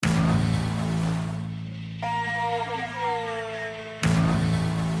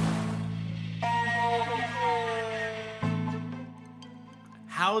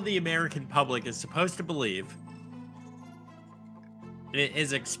how the American public is supposed to believe, it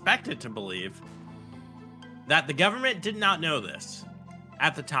is expected to believe, that the government did not know this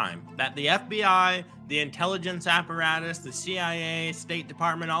at the time. That the FBI, the intelligence apparatus, the CIA, State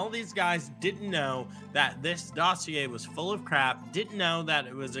Department, all these guys didn't know that this dossier was full of crap, didn't know that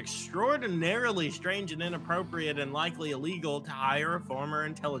it was extraordinarily strange and inappropriate and likely illegal to hire a former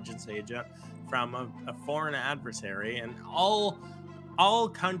intelligence agent from a foreign adversary. And all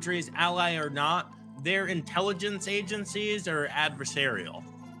countries, ally or not, their intelligence agencies are adversarial,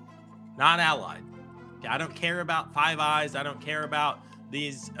 not allied. I don't care about Five Eyes. I don't care about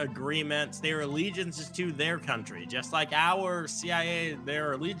these agreements. Their allegiance is to their country, just like our CIA,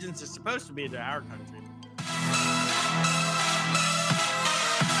 their allegiance is supposed to be to our country.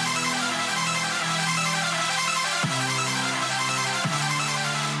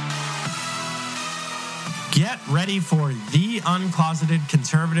 Get ready for the uncloseted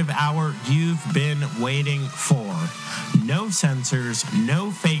conservative hour you've been waiting for. No censors,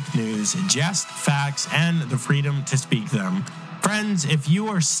 no fake news, just facts and the freedom to speak them. Friends, if you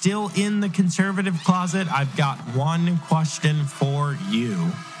are still in the conservative closet, I've got one question for you.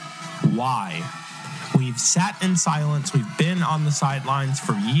 Why? We've sat in silence. We've been on the sidelines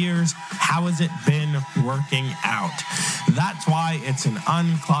for years. How has it been working out? That's why it's an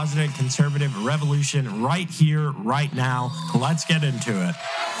uncloseted conservative revolution right here, right now. Let's get into it.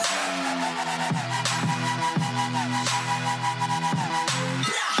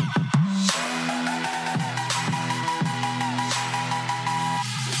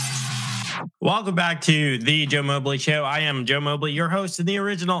 Welcome back to the Joe Mobley Show. I am Joe Mobley, your host and the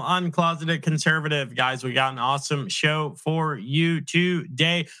original uncloseted conservative. Guys, we got an awesome show for you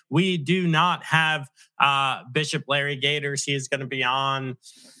today. We do not have Bishop Larry Gators. He's going to be on,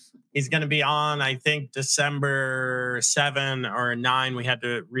 I think, December 7 or 9. We had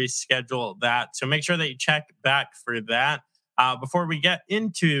to reschedule that. So make sure that you check back for that. Before we get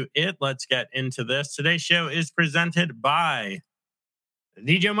into it, let's get into this. Today's show is presented by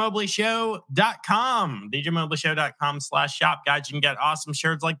DJMobleyShow.com. DJMobleyShow.com/shop. Guys, you can get awesome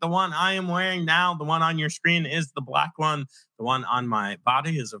shirts like the one I am wearing now. The one on your screen is the black one. The one on my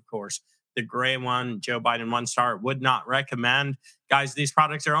body is, of course, the gray one. Joe Biden 1-star. Would not recommend. Guys, these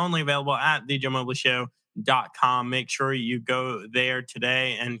products are only available at DJMobleyShow.com. Make sure you go there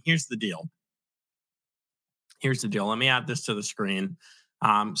today. And here's the deal. Let me add this to the screen.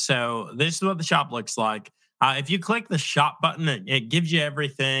 So this is what the shop looks like. If you click the shop button, it gives you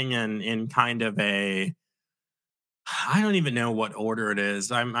everything in kind of I don't even know what order it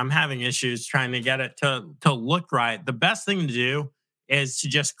is. I'm having issues trying to get it to look right. The best thing to do is to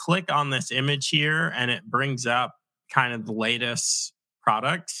just click on this image here, and it brings up kind of the latest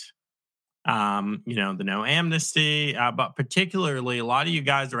product. The no amnesty, but particularly a lot of you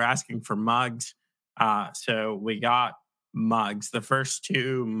guys are asking for mugs. So we got mugs, the first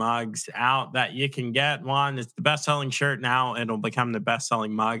 2 mugs out that you can get. One, it's the best-selling shirt now. It'll become the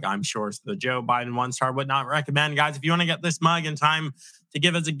best-selling mug, I'm sure. So the Joe Biden 1-star would not recommend. Guys, if you want to get this mug in time to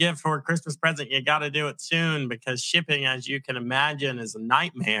give as a gift for a Christmas present, you got to do it soon, because shipping, as you can imagine, is a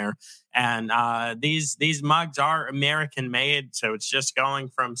nightmare. And these mugs are American-made, so it's just going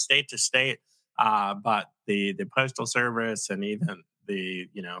from state to state. But the Postal Service and even the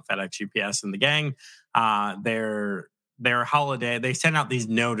FedEx, UPS, and the gang, their holiday, they send out these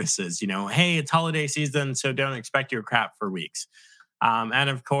notices, hey, it's holiday season, so don't expect your crap for weeks. And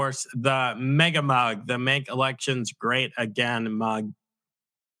of course, the mega mug, the Make Elections Great Again mug.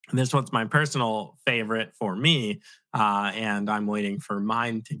 This one's my personal favorite for me, and I'm waiting for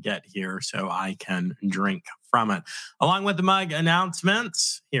mine to get here so I can drink from it. Along with the mug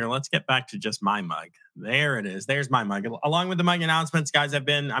announcements, here, let's get back to just my mug. There it is. There's my mug. Along with the mug announcements, guys, I've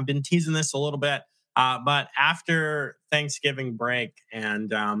been teasing this a little bit. But after Thanksgiving break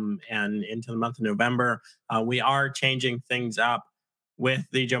and into the month of November, we are changing things up with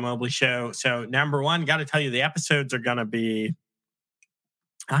the Joe Mobley Show. So number one, got to tell you, the episodes are going to be,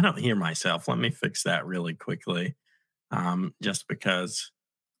 I don't hear myself. Let me fix that really quickly, just because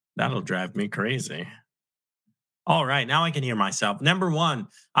that'll drive me crazy. All right, now I can hear myself. Number one,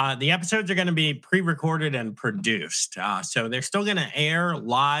 the episodes are going to be pre-recorded and produced. So they're still going to air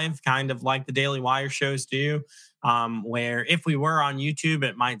live, kind of like the Daily Wire shows do, where if we were on YouTube,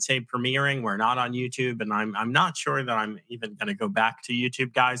 it might say premiering. We're not on YouTube, and I'm not sure that I'm even going to go back to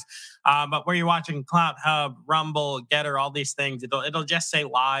YouTube, guys. But where you're watching Clout Hub, Rumble, Getter, all these things, it'll just say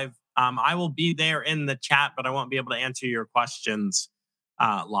live. I will be there in the chat, but I won't be able to answer your questions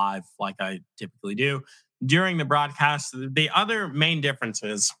live like I typically do during the broadcast. The other main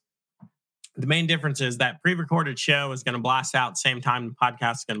differences The main difference is that pre-recorded show is going to blast out same time. The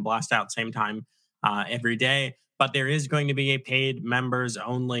podcast is going to blast out same time every day. But there is going to be a paid members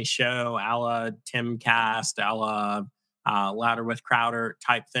only show, a la Timcast, a la Louder with Crowder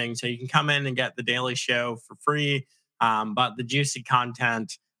type thing. So you can come in and get the daily show for free. But the juicy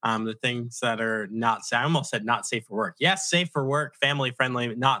content, the things that are not, I almost said not safe for work. Yes, safe for work, family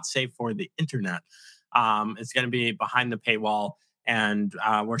friendly, not safe for the internet. It's going to be behind the paywall. And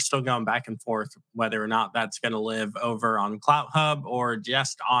we're still going back and forth whether or not that's going to live over on Clout Hub or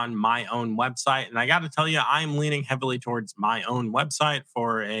just on my own website. And I got to tell you, I'm leaning heavily towards my own website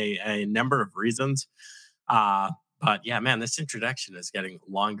for a number of reasons. But yeah, man, this introduction is getting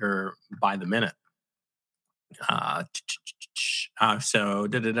longer by the minute. So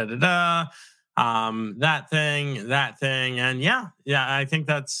that thing, and yeah, I think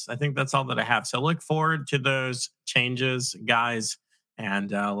that's all that I have. So look forward to those changes, guys,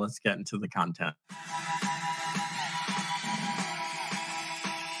 and let's get into the content.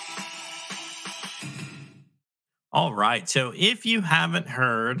 All right, so if you haven't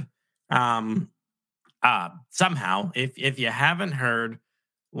heard, somehow, if you haven't heard,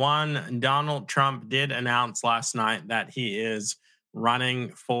 Donald Trump did announce last night that he is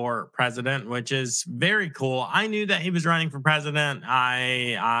running for president, which is very cool. I knew that he was running for president.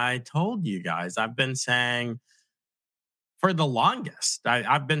 I told you guys, I've been saying for the longest,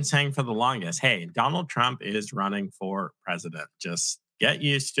 I've been saying for the longest, hey, Donald Trump is running for president. Just get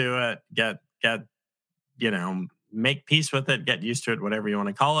used to it. Make peace with it. Get used to it, whatever you want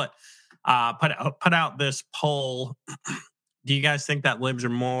to call it. Put out this poll. Do you guys think that libs are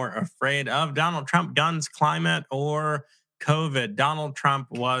more afraid of Donald Trump, guns, climate, or COVID? Donald Trump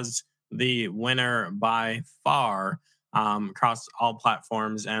was the winner by far across all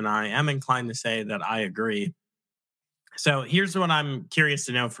platforms, and I am inclined to say that I agree. So here's what I'm curious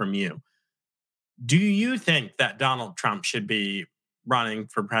to know from you. Do you think that Donald Trump should be running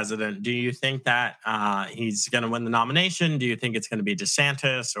for president? Do you think that he's going to win the nomination? Do you think it's going to be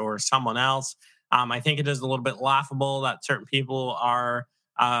DeSantis or someone else? I think it is a little bit laughable that certain people are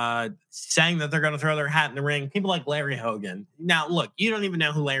saying that they're going to throw their hat in the ring. People like Larry Hogan. Now, look, you don't even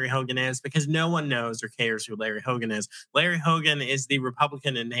know who Larry Hogan is because no one knows or cares who Larry Hogan is. Larry Hogan is the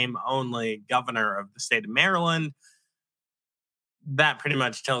Republican in name only governor of the state of Maryland. That pretty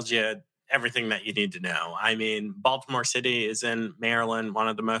much tells you everything that you need to know. I mean, Baltimore City is in Maryland, one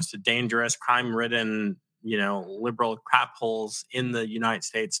of the most dangerous, crime-ridden, liberal crap holes in the United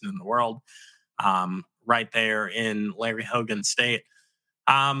States and in the world. Right there in Larry Hogan's state.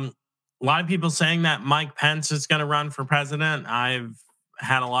 A lot of people saying that Mike Pence is going to run for president. I've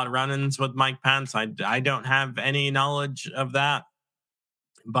had a lot of run-ins with Mike Pence. I don't have any knowledge of that,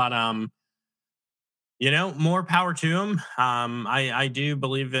 but more power to him. I do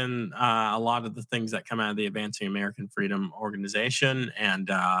believe in a lot of the things that come out of the Advancing American Freedom organization,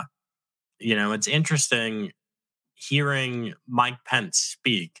 and it's interesting hearing Mike Pence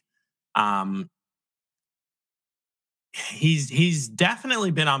speak. He's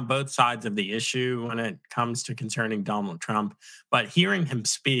definitely been on both sides of the issue when it comes to concerning Donald Trump, but hearing him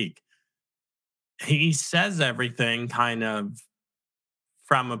speak, he says everything kind of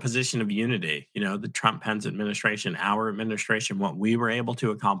from a position of unity. The Trump-Pence administration, our administration, what we were able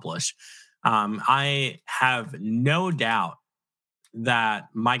to accomplish. I have no doubt that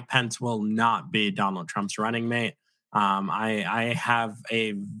Mike Pence will not be Donald Trump's running mate. I have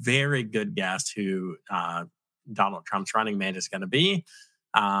a very good guess who Donald Trump's running mate is going to be.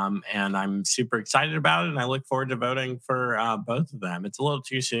 And I'm super excited about it. And I look forward to voting for both of them. It's a little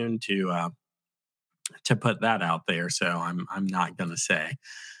too soon to put that out there. So I'm not going to say.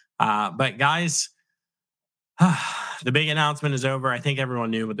 But guys, the big announcement is over. I think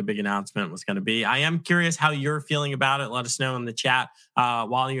everyone knew what the big announcement was going to be. I am curious how you're feeling about it. Let us know in the chat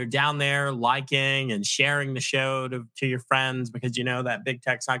while you're down there liking and sharing the show to your friends, because you know that big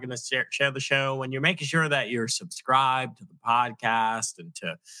tech's not going to share the show when you're making sure that you're subscribed to the podcast and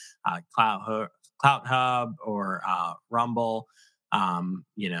to Clout Hub or Rumble.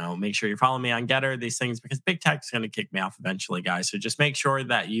 Make sure you're following me on Getter, these things, because big tech's going to kick me off eventually, guys. So just make sure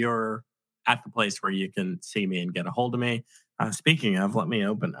that you're at the place where you can see me and get a hold of me. Speaking of, let me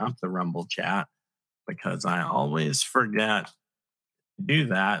open up the Rumble chat because I always forget to do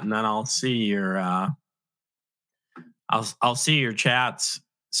that, and then I'll see your I'll see your chats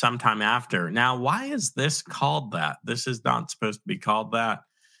sometime after. Now, why is this called that? This is not supposed to be called that.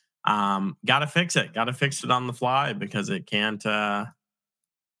 Gotta fix it. Gotta fix it on the fly because it can't say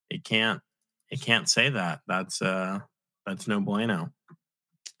that. That's no bueno.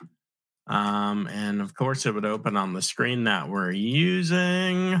 And of course it would open on the screen that we're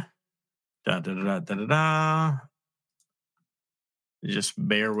using. Da, da, da, da, da, da, da. Just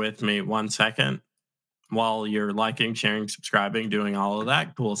bear with me 1 second while you're liking, sharing, subscribing, doing all of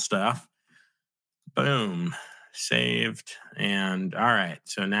that cool stuff. Boom. Saved. And all right.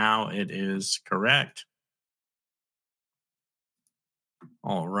 So now it is correct.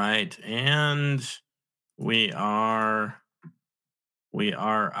 All right. And we are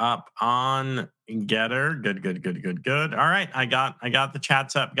up on Getter. Good, good, good, good, good. All right. I got the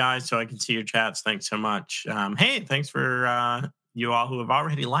chats up, guys, so I can see your chats. Thanks so much. Hey, thanks for you all who have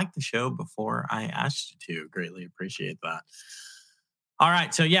already liked the show before I asked you to. Greatly appreciate that. All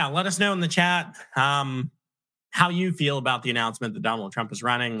right. So yeah, let us know in the chat how you feel about the announcement that Donald Trump is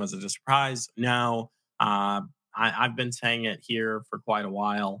running. Was it a surprise? No. I've been saying it here for quite a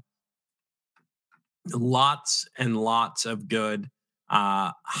while. Lots and lots of good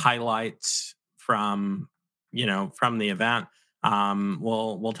highlights from from the event.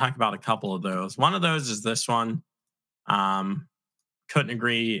 We'll talk about a couple of those. One of those is this one. Couldn't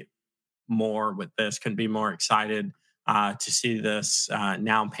agree more with this. Couldn't be more excited to see this.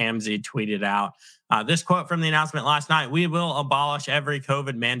 Now Pamsy tweeted out this quote from the announcement last night: "We will abolish every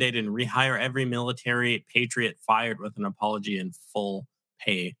COVID mandate and rehire every military patriot fired with an apology and full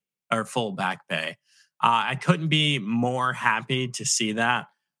pay or full back pay." I couldn't be more happy to see that.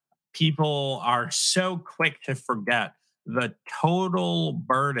 People are so quick to forget the total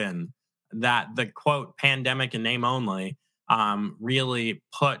burden that the quote pandemic in name only really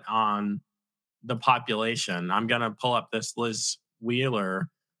put on the population. I'm going to pull up this Liz Wheeler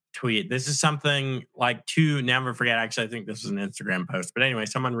tweet. This is something like to never forget. Actually, I think this was an Instagram post, but anyway,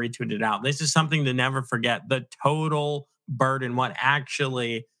 someone retweeted out. This is something to never forget: the total burden, what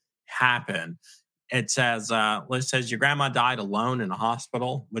actually happened. It says, Liz says, your grandma died alone in a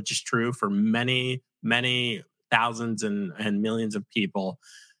hospital, which is true for many, many thousands and millions of people.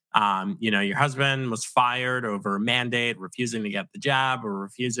 Your husband was fired over a mandate, refusing to get the jab, or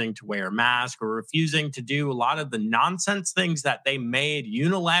refusing to wear a mask, or refusing to do a lot of the nonsense things that they made,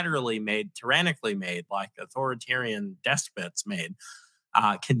 unilaterally made, tyrannically made, like authoritarian despots made.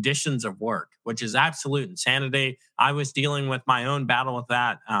 Conditions of work, which is absolute insanity. I was dealing with my own battle with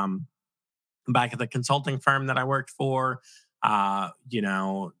that back at the consulting firm that I worked for, one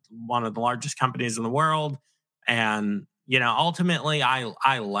of the largest companies in the world. And, ultimately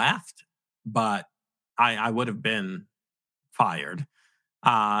I left, but I would have been fired.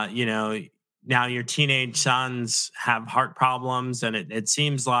 Now your teenage sons have heart problems, and it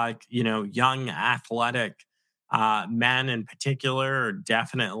seems like, young athletic men in particular are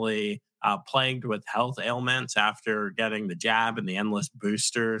definitely plagued with health ailments after getting the jab and the endless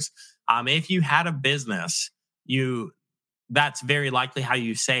boosters. If you had a business, that's very likely how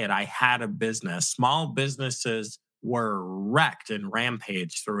you say it. I had a business. Small businesses were wrecked and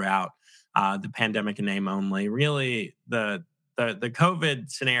rampaged throughout the pandemic in name only. Really, the COVID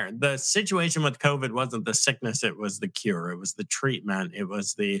scenario, the situation with COVID wasn't the sickness; it was the cure. It was the treatment. It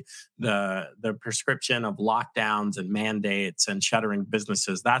was the prescription of lockdowns and mandates and shuttering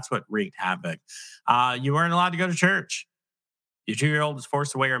businesses. That's what wreaked havoc. You weren't allowed to go to church. Your 2-year-old is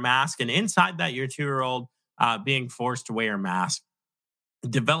forced to wear a mask, and inside that, your 2-year-old being forced to wear a mask.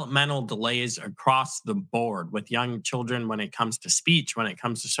 Developmental delays across the board with young children when it comes to speech, when it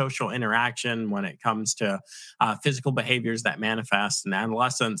comes to social interaction, when it comes to physical behaviors that manifest in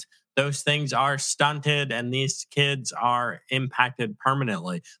adolescence. Those things are stunted, and these kids are impacted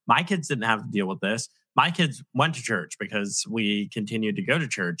permanently. My kids didn't have to deal with this. My kids went to church because we continued to go to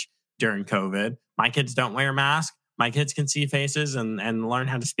church during COVID. My kids don't wear masks. My kids can see faces and learn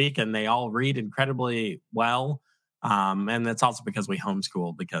how to speak, and they all read incredibly well. And that's also because we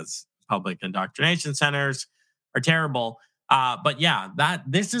homeschool, because public indoctrination centers are terrible. But yeah,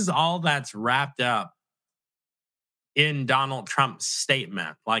 this is all that's wrapped up in Donald Trump's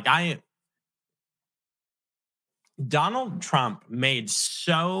statement. Donald Trump made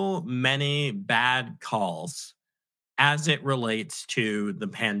so many bad calls as it relates to the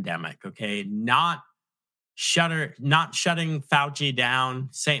pandemic. Okay, not shutting Fauci down.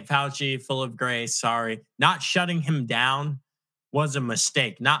 St. Fauci, full of grace, sorry. Not shutting him down was a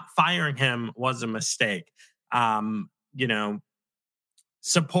mistake. Not firing him was a mistake.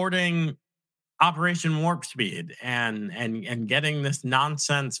 Supporting Operation Warp Speed and getting this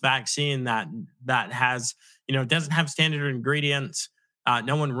nonsense vaccine that has, doesn't have standard ingredients.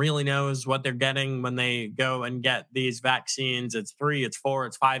 No one really knows what they're getting when they go and get these vaccines. It's 3, it's 4,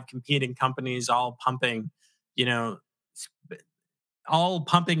 it's 5 competing companies all pumping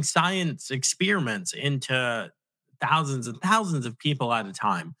science experiments into thousands and thousands of people at a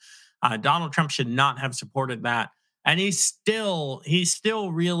time. Donald Trump should not have supported that. And he still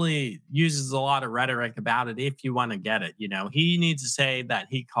really uses a lot of rhetoric about it if you want to get it. He needs to say that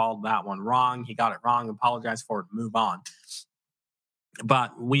he called that one wrong, he got it wrong, apologize for it, move on.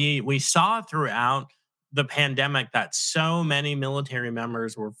 But we saw throughout the pandemic that so many military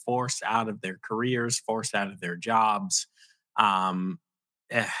members were forced out of their careers, forced out of their jobs. Um,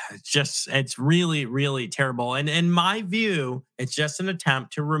 it's really, really terrible. And in my view, it's just an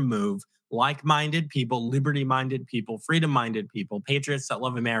attempt to remove like-minded people, liberty-minded people, freedom-minded people, patriots that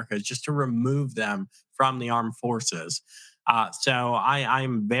love America, is just to remove them from the armed forces. So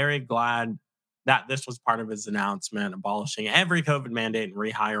I'm very glad that this was part of his announcement, abolishing every COVID mandate and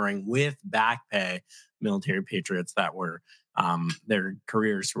rehiring with back pay military patriots that were their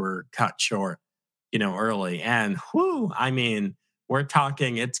careers were cut short, early. And whoo, I mean, we're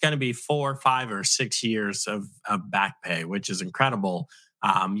talking it's going to be 4, 5, or 6 years of back pay, which is incredible.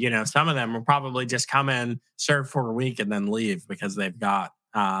 Some of them will probably just come in, serve for a week, and then leave because they've got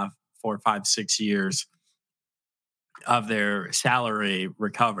 4, 5, 6 years of their salary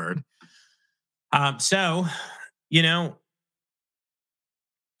recovered. So, you know,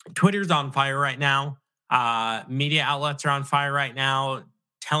 Twitter's on fire right now. Media outlets are on fire right now,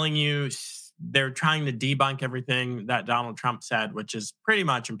 telling you they're trying to debunk everything that Donald Trump said, which is pretty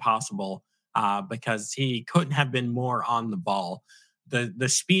much impossible because he couldn't have been more on the ball. The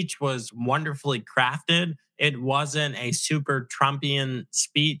speech was wonderfully crafted. It wasn't a super Trumpian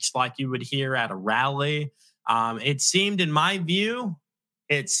speech like you would hear at a rally. It seemed, in my view,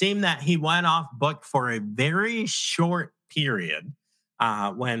 it seemed that he went off book for a very short period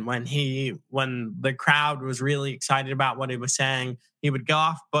when the crowd was really excited about what he was saying. He would go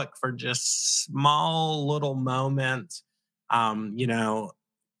off book for just small little moments,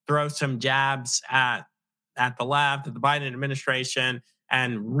 throw some jabs at the left, at the Biden administration,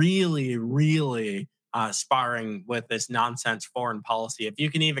 and really, really sparring with this nonsense foreign policy. If you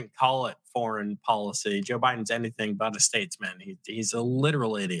can even call it foreign policy, Joe Biden's anything but a statesman. He's a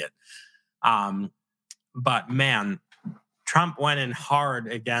literal idiot. But man, Trump went in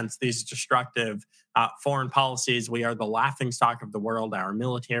hard against these destructive foreign policies. We are the laughingstock of the world. Our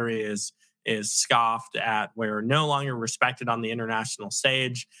military is scoffed at. We're no longer respected on the international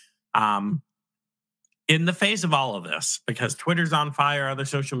stage. In the face of all of this, because Twitter's on fire, other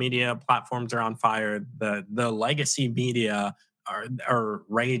social media platforms are on fire, the legacy media are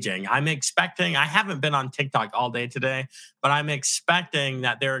raging. I haven't been on TikTok all day today, but I'm expecting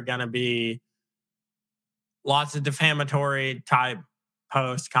that there are going to be lots of defamatory type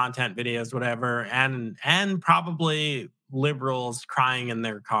posts, content, videos, whatever, and probably liberals crying in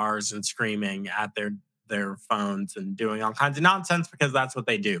their cars and screaming at their phones and doing all kinds of nonsense because that's what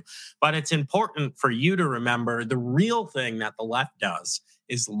they do. But it's important for you to remember the real thing that the left does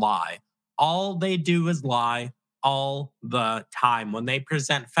is lie. All they do is lie all the time. When they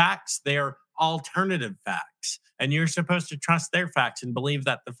present facts, they're alternative facts. And you're supposed to trust their facts and believe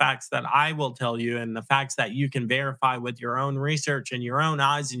that the facts that I will tell you and the facts that you can verify with your own research and your own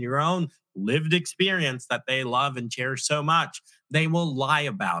eyes and your own lived experience that they love and cherish so much, they will lie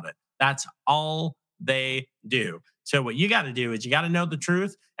about it. That's all they do. So what you got to do is you got to know the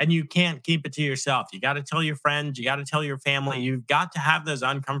truth, and you can't keep it to yourself. You got to tell your friends. You got to tell your family. You've got to have those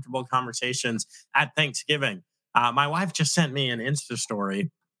uncomfortable conversations at Thanksgiving. My wife just sent me an Insta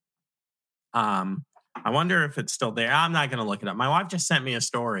story. I wonder if it's still there. I'm not going to look it up. My wife just sent me a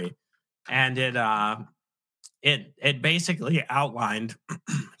story, and it basically outlined.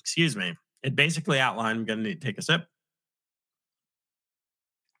 Excuse me. It basically outlined. I'm going to need to take a sip.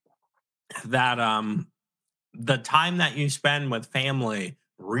 That the time that you spend with family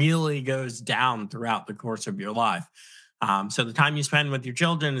really goes down throughout the course of your life. So the time you spend with your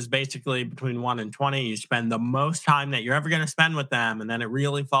children is basically between 1 and 20. You spend the most time that you're ever going to spend with them, and then it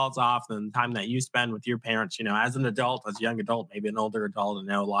really falls off. And the time that you spend with your parents, as an adult, as a young adult, maybe an older adult. I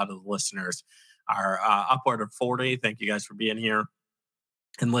know a lot of the listeners are upward of 40. Thank you guys for being here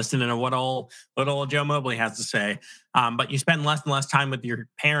and listening to what old Joe Mobley has to say. But you spend less and less time with your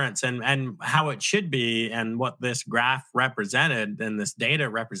parents, and how it should be, and what this graph represented and this data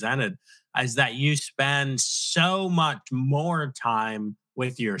represented is that you spend so much more time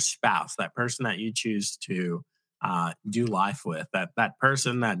with your spouse, that person that you choose to do life with, that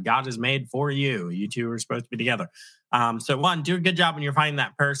person that God has made for you. You two are supposed to be together. So one, do a good job when you're finding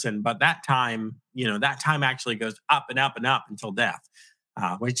that person, but that time actually goes up and up and up until death.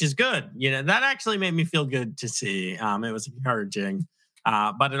 Which is good. That actually made me feel good to see. It was encouraging,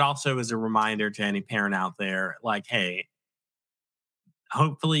 but it also is a reminder to any parent out there, like, hey,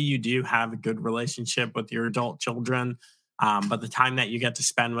 hopefully you do have a good relationship with your adult children, but the time that you get to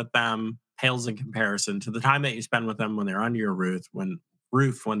spend with them pales in comparison to the time that you spend with them when they're under your roof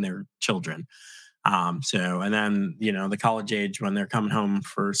when they're children. And then, the college age when they're coming home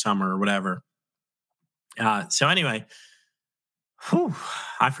for summer or whatever. Anyway, whew,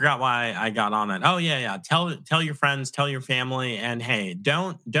 I forgot why I got on it. Oh yeah. Tell your friends, tell your family, and hey,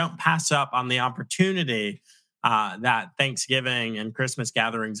 don't pass up on the opportunity that Thanksgiving and Christmas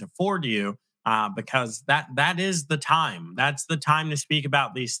gatherings afford you, because that is the time. That's the time to speak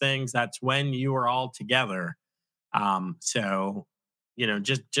about these things. That's when you are all together.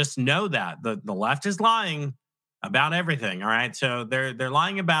 Just know that the left is lying about everything. All right, so they're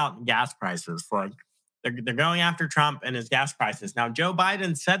lying about gas prices. Like they're going after Trump and his gas prices. Now, Joe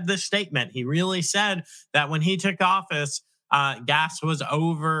Biden said this statement. He really said that when he took office, gas was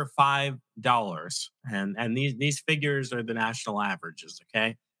over $5, and these figures are the national averages.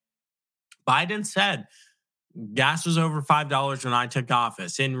 Okay, Biden said gas was over $5 when I took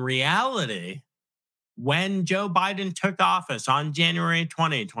office. In reality, when Joe Biden took office on January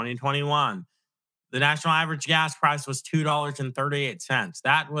 2021, the national average gas price was $2.38.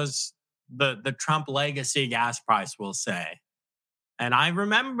 That was the Trump legacy gas price, we'll say. And I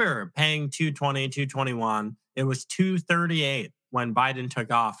remember paying 221. It was 238 when Biden took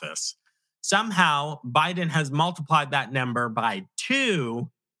office. Somehow, Biden has multiplied that number by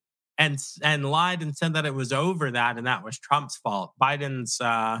 2 and lied and said that it was over that, and that was Trump's fault. Biden's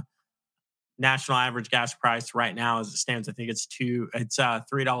national average gas price right now, as it stands, I think it's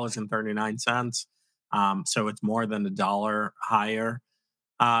 $3.39. So it's more than $1 higher.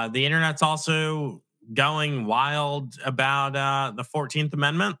 The internet's also going wild about the 14th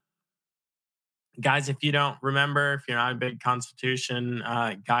Amendment. Guys, if you don't remember, if you're not a big Constitution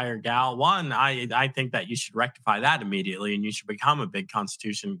guy or gal, one, I think that you should rectify that immediately and you should become a big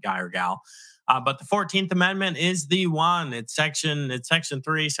Constitution guy or gal. But the 14th Amendment is the one. It's section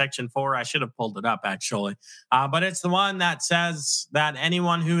 3, section 4. I should have pulled it up, actually. But it's the one that says that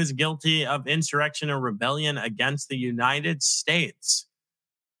anyone who is guilty of insurrection or rebellion against the United States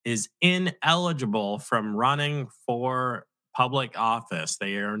is ineligible from running for public office.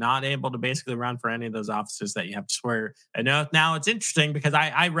 They are not able to basically run for any of those offices that you have to swear an oath. Now, it's interesting because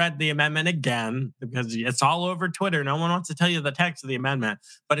I read the amendment again because it's all over Twitter. No one wants to tell you the text of the amendment,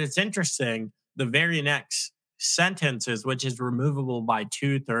 but it's interesting. The very next sentence is, which is removable by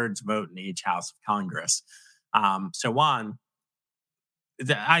 2/3 vote in each house of Congress. I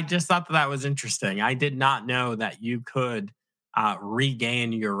just thought that was interesting. I did not know that you could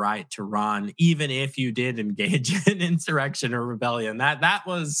regain your right to run, even if you did engage in insurrection or rebellion. That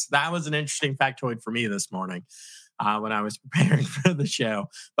was an interesting factoid for me this morning when I was preparing for the show.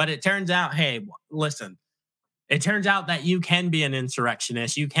 But it turns out, hey, listen, it turns out that you can be an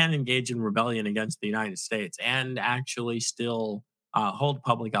insurrectionist. You can engage in rebellion against the United States and actually still hold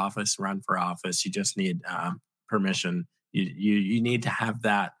public office, run for office. You just need permission. You need to have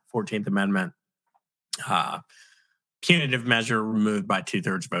that 14th Amendment punitive measure removed by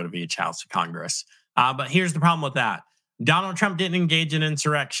 2/3 vote of each house of Congress. But here's the problem with that. Donald Trump didn't engage in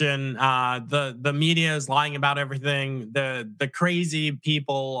insurrection. The media is lying about everything. The crazy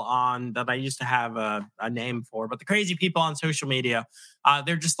people that I used to have a name for, but the crazy people on social media,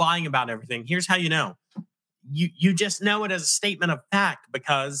 they're just lying about everything. Here's how you know. You just know it as a statement of fact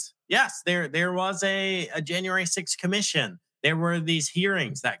because, yes, there was a January 6th commission. There were these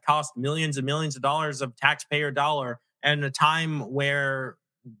hearings that cost millions and millions of dollars of taxpayer dollar at a time where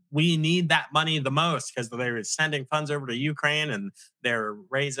we need that money the most because they're sending funds over to Ukraine and they're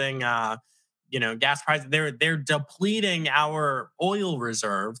raising, gas prices. They're depleting our oil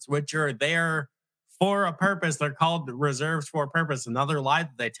reserves, which are there for a purpose. They're called reserves for a purpose. Another lie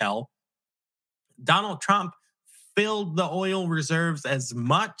that they tell. Donald Trump filled the oil reserves as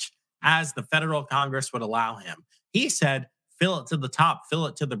much as the federal Congress would allow him. He said, fill it to the top, fill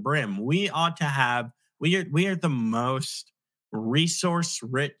it to the brim. We are the most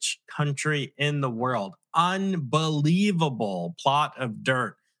resource-rich country in the world. Unbelievable plot of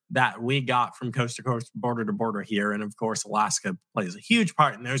dirt that we got from coast to coast, border to border here. And of course, Alaska plays a huge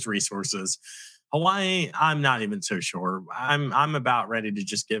part in those resources. Hawaii, I'm not even so sure. I'm about ready to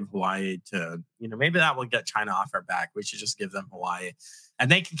just give Hawaii to, maybe that will get China off our back. We should just give them Hawaii. And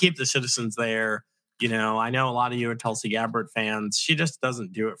they can keep the citizens there. I know a lot of you are Tulsi Gabbard fans. She just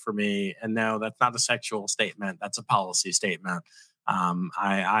doesn't do it for me. And no, that's not a sexual statement. That's a policy statement.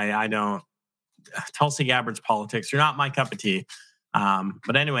 I don't. Tulsi Gabbard's politics are not my cup of tea.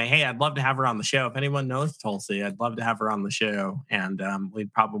 But anyway, hey, I'd love to have her on the show. If anyone knows Tulsi, I'd love to have her on the show. And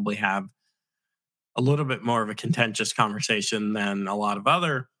we'd probably have a little bit more of a contentious conversation than a lot of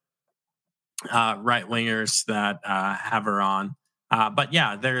other right-wingers that have her on. But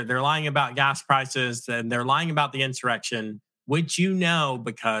yeah, they're lying about gas prices and they're lying about the insurrection, which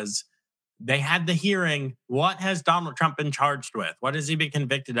because they had the hearing. What has Donald Trump been charged with? What has he been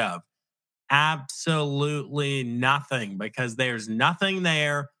convicted of? Absolutely nothing, because there's nothing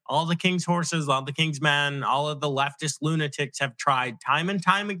there. All the king's horses, all the king's men, all of the leftist lunatics have tried time and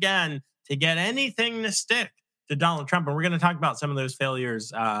time again to get anything to stick to Donald Trump. And we're going to talk about some of those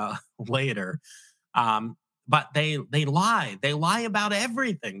failures later. But they lie. They lie about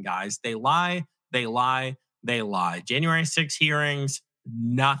everything, guys. They lie. They lie. They lie. January 6 hearings,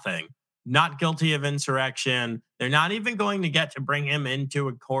 nothing. Not guilty of insurrection. They're not even going to get to bring him into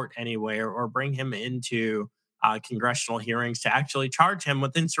a court anywhere or bring him into congressional hearings to actually charge him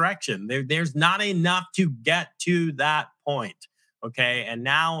with insurrection. There's not enough to get to that point. Okay, and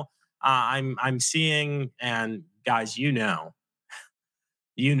now I'm seeing, and guys, you know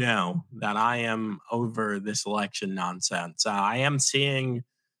that I am over this election nonsense. I am seeing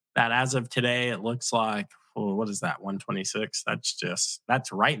that as of today, it looks like, oh, what is that, 126?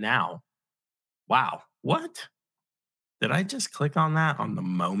 That's right now. Wow. What? Did I just click on that on the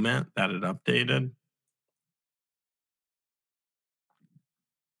moment that it updated?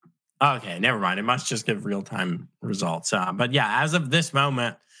 Okay, never mind. It must just give real time results. But yeah, as of this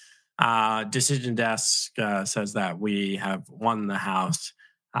moment, Decision Desk says that we have won the House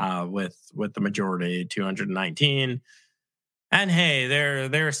with the majority, 219. And hey,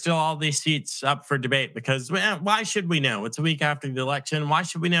 there are still all these seats up for debate because why should we know? It's a week after the election. Why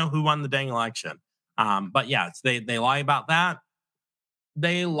should we know who won the dang election? But yeah, they lie about that.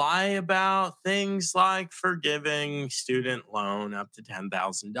 They lie about things like forgiving student loan up to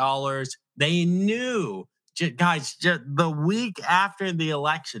 $10,000. They knew, guys, just the week after the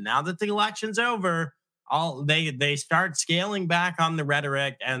election. Now that the election's over, all they start scaling back on the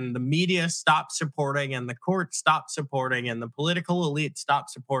rhetoric, and the media stops supporting, and the court stops supporting, and the political elite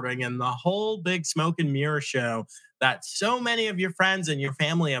stops supporting, and the whole big smoke and mirror show that so many of your friends and your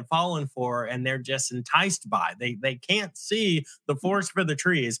family have fallen for, and they're just enticed by. They can't see the forest for the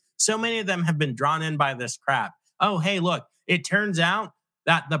trees. So many of them have been drawn in by this crap. Oh, hey, look, it turns out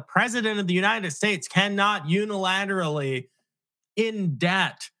that the president of the United States cannot unilaterally in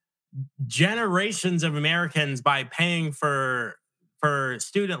debt generations of Americans by paying for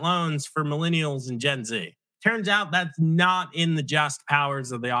student loans for millennials and Gen Z. Turns out that's not in the just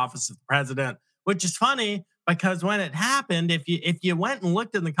powers of the office of the president, which is funny because when it happened, if you went and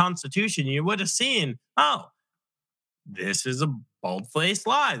looked in the Constitution, you would have seen, oh, this is a bold-faced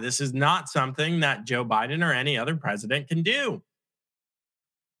lie. This is not something that Joe Biden or any other president can do.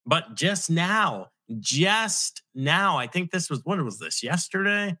 But just now, I think this was, what was this,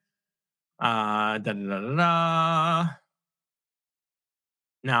 yesterday? No,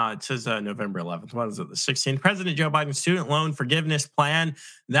 it says November 11th. What is it? The 16th. President Joe Biden's student loan forgiveness plan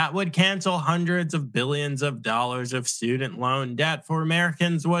that would cancel hundreds of billions of dollars of student loan debt for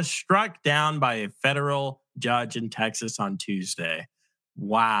Americans was struck down by a federal judge in Texas on Tuesday.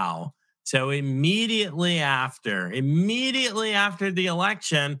 Wow. So immediately after the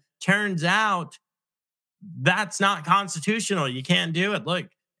election, turns out that's not constitutional. You can't do it. Look,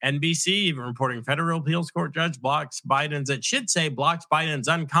 NBC even reporting federal appeals court judge blocks Biden's, it should say blocks Biden's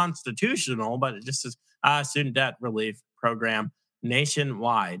unconstitutional, but it just says student debt relief program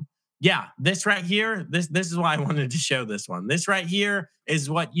nationwide. Yeah, this right here, this is why I wanted to show this one. This right here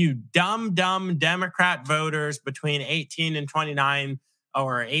is what you dumb Democrat voters between 18 and 29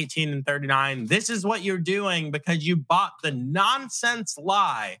 or 18 and 39, this is what you're doing because you bought the nonsense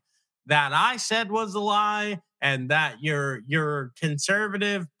lie that I said was a lie, and that your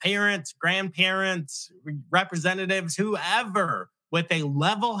conservative parents, grandparents, representatives, whoever with a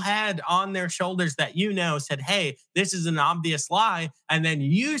level head on their shoulders that said, hey, this is an obvious lie. And then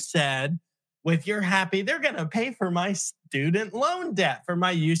you said, with your happy, they're going to pay for my student loan debt for my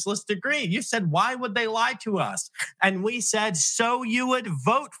useless degree. You said, why would they lie to us? And we said, so you would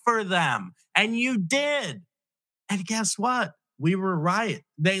vote for them. And you did. And guess what? We were right.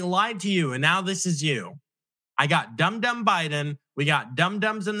 They lied to you. And now this is you. I got dumb Biden. We got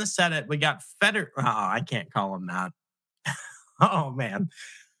dum-dums in the Senate. We got I can't call him that. Oh, man.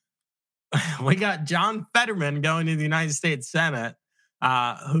 We got John Fetterman going to the United States Senate,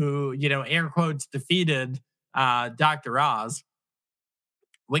 who, air quotes, defeated Dr. Oz.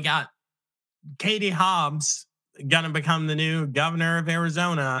 We got Katie Hobbs going to become the new governor of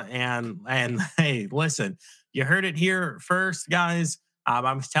Arizona. And hey, listen, you heard it here first, guys. I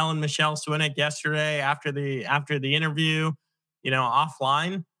was telling Michelle Swinick yesterday after the interview,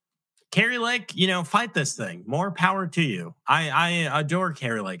 offline, Carrie Lake, fight this thing. More power to you. I adore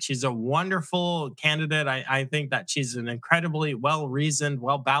Carrie Lake. She's a wonderful candidate. I think that she's an incredibly well-reasoned,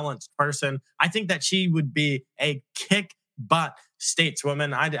 well-balanced person. I think that she would be a kick butt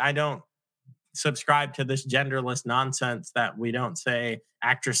stateswoman. I don't subscribe to this genderless nonsense that we don't say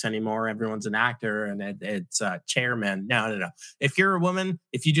actress anymore. Everyone's an actor and it's chairman. No. If you're a woman,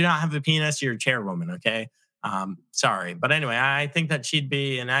 if you do not have a penis, you're a chairwoman. Okay. Sorry. But anyway, I think that she'd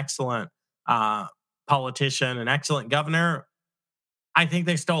be an excellent politician, an excellent governor. I think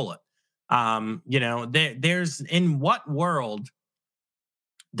they stole it. There's in what world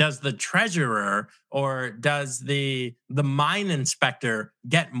does the treasurer or does the mine inspector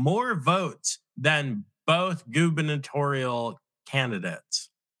get more votes than both gubernatorial candidates,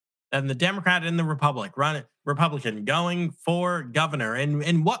 than the Democrat and the Republican going for governor? And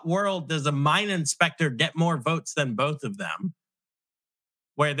in what world does a mine inspector get more votes than both of them,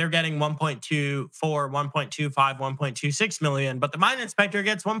 where they're getting 1.24, 1.25, 1.26 million, but the mine inspector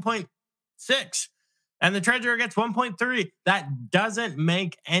gets 1.6 and the treasurer gets 1.3? That doesn't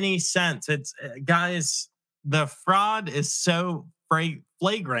make any sense. It's guys, the fraud is so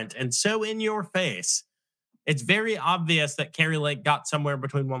flagrant and so in your face. It's very obvious that Carrie Lake got somewhere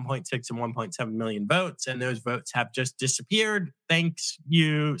between 1.6 and 1.7 million votes, and those votes have just disappeared. Thanks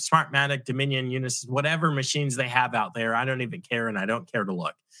you, Smartmatic, Dominion, Unisys, whatever machines they have out there. I don't even care, and I don't care to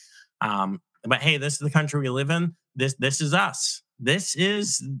look. But hey, this is the country we live in. This is us. This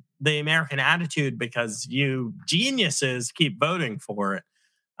is the American attitude because you geniuses keep voting for it.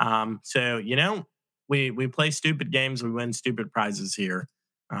 So we play stupid games, we win stupid prizes here,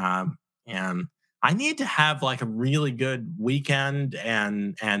 and I need to have like a really good weekend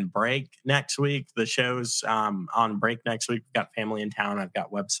and break next week. The show's on break next week. We've got family in town. I've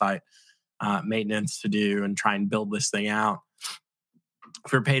got website maintenance to do and try and build this thing out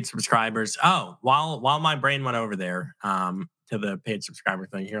for paid subscribers. Oh, while my brain went over there to the paid subscriber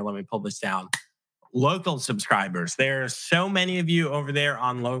thing, here, let me pull this down. Local subscribers. There are so many of you over there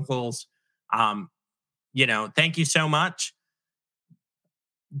on locals. Thank you so much.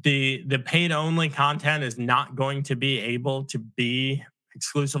 The paid only content is not going to be able to be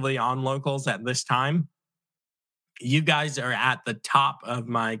exclusively on locals at this time. You guys are at the top of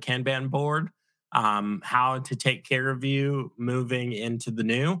my Kanban board, how to take care of you moving into the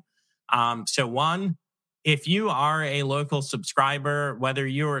new. So one, if you are a local subscriber, whether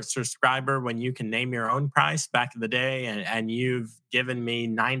you're a subscriber when you can name your own price back in the day and you've given me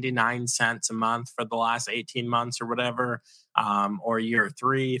 99 cents a month for the last 18 months or whatever, or you're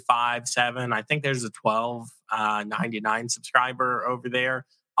 3, 5, 7, I think there's a 12.99 subscriber over there.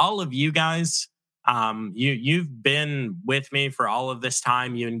 All of you guys, you've been with me for all of this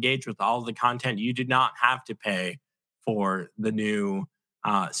time. You engage with all of the content. You do not have to pay for the new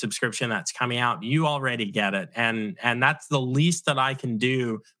subscription that's coming out. You already get it, and that's the least that I can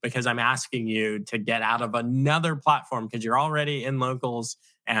do because I'm asking you to get out of another platform because you're already in locals,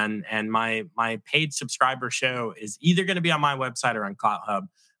 and my paid subscriber show is either going to be on my website or on CloutHub.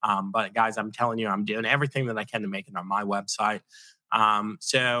 But guys, I'm telling you, I'm doing everything that I can to make it on my website.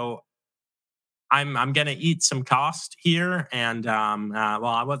 So I'm going to eat some cost here, and I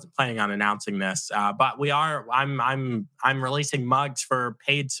wasn't planning on announcing this, but we are. I'm releasing mugs for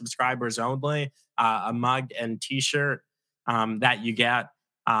paid subscribers only, a mug and T-shirt that you get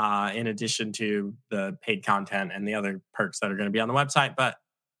in addition to the paid content and the other perks that are going to be on the website. But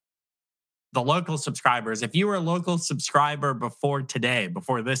the local subscribers, if you were a local subscriber before today,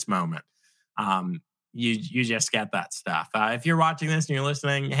 before this moment, you just get that stuff. If you're watching this and you're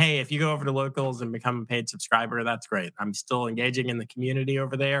listening, hey, if you go over to locals and become a paid subscriber, that's great. I'm still engaging in the community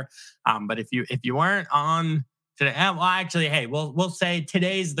over there. But if you weren't on today, well, actually, hey, we'll say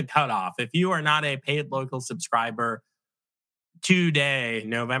today's the cutoff. If you are not a paid local subscriber today,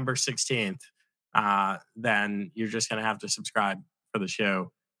 November 16th, then you're just going to have to subscribe for the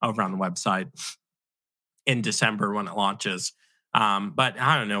show over on the website in December when it launches. But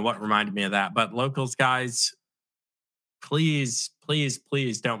I don't know what reminded me of that. But locals, guys, please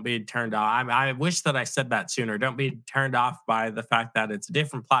don't be turned off. I wish that I said that sooner. Don't be turned off by the fact that it's a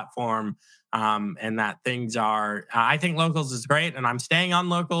different platform and that things are. I think locals is great, and I'm staying on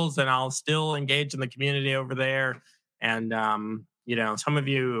locals, and I'll still engage in the community over there. And some of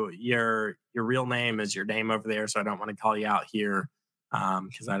you, your real name is your name over there, so I don't want to call you out here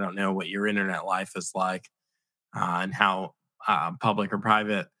because I don't know what your internet life is like and how public or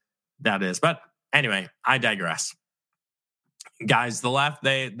private that is. But anyway, I digress. Guys, the left,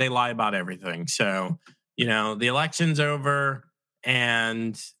 they lie about everything. So, the election's over,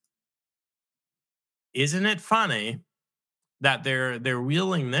 and isn't it funny that they're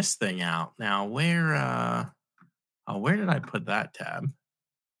wheeling this thing out. Now, where did I put that tab?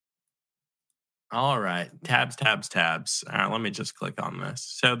 All right, tabs, tabs, tabs. All right, let me just click on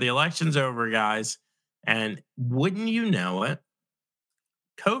this. So the election's over, guys, and wouldn't you know it,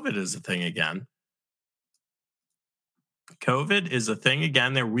 COVID is a thing again. COVID is a thing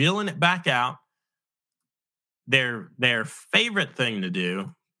again. They're wheeling it back out. Their favorite thing to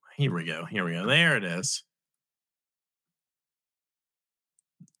do. Here we go. Here we go. There it is.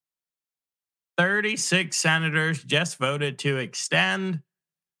 36 senators just voted to extend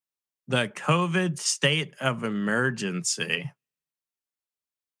the COVID state of emergency.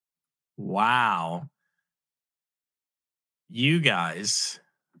 Wow. You guys.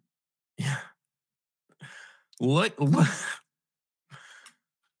 Look,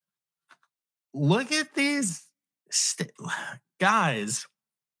 look at these guys.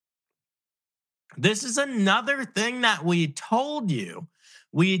 This is another thing that we told you.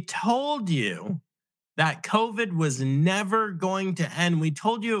 We told you that COVID was never going to end. We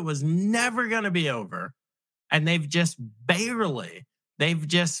told you it was never going to be over. And they've just barely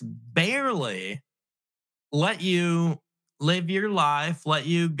let you live your life, let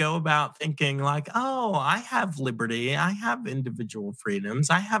you go about thinking like, oh, I have liberty, I have individual freedoms,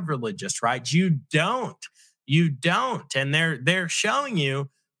 I have religious rights. You don't. You don't. And they're showing you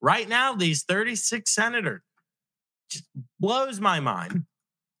right now, these 36 senators. Just blows my mind.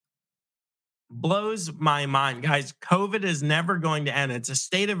 Blows my mind. Guys, COVID is never going to end. It's a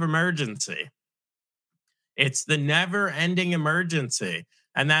state of emergency. It's the never-ending emergency.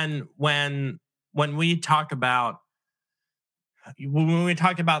 And then when we talk about the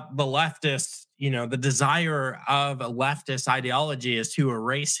leftists, the desire of a leftist ideology is to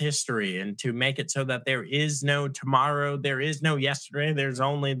erase history and to make it so that there is no tomorrow, there is no yesterday, there's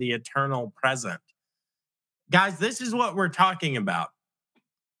only the eternal present. Guys, this is what we're talking about.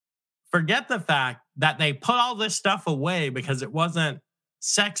 Forget the fact that they put all this stuff away because it wasn't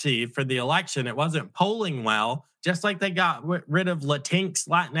sexy for the election. It wasn't polling well, just like they got rid of Latinx,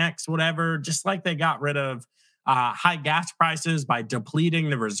 Latinx, whatever, just like they got rid of high gas prices by depleting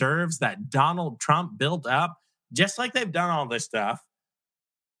the reserves that Donald Trump built up, just like they've done all this stuff.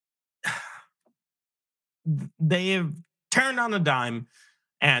 They've turned on a dime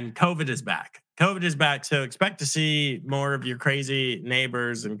and COVID is back. COVID is back. So expect to see more of your crazy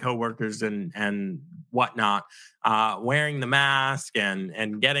neighbors and coworkers and whatnot wearing the mask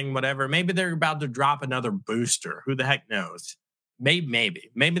and getting whatever. Maybe they're about to drop another booster. Who the heck knows?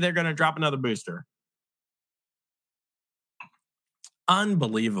 Maybe they're going to drop another booster.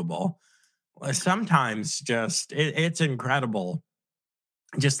 Unbelievable. Sometimes just it's incredible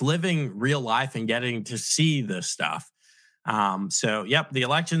just living real life and getting to see this stuff. So yep, the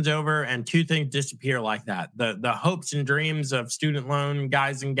election's over and two things disappear like that. The hopes and dreams of student loan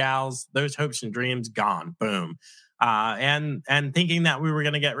guys and gals, those hopes and dreams gone. Boom. And thinking that we were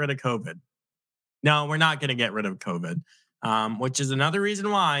going to get rid of COVID. No, we're not going to get rid of COVID. Which is another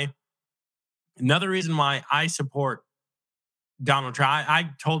reason why I support Donald Trump. I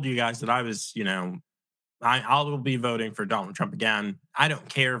told you guys that I was, I will be voting for Donald Trump again. I don't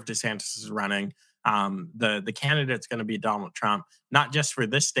care if DeSantis is running. The candidate's going to be Donald Trump, not just for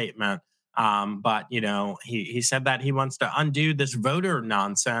this statement, but he said that he wants to undo this voter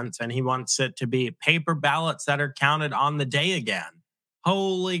nonsense and he wants it to be paper ballots that are counted on the day again.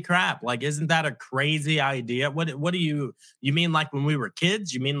 Holy crap! Like, isn't that a crazy idea? What do you mean? Like when we were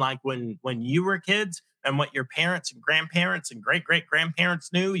kids? You mean like when you were kids? And what your parents and grandparents and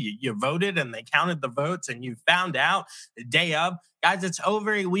great-great-grandparents knew, you voted and they counted the votes and you found out the day of. Guys, it's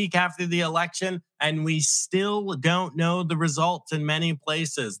over a week after the election and we still don't know the results in many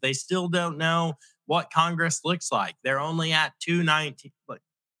places. They still don't know what Congress looks like. They're only at 219.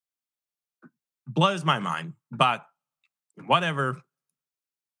 Blows my mind, but whatever.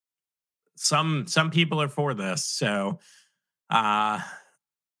 Some people are for this, so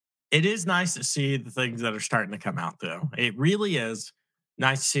it is nice to see the things that are starting to come out, though. It really is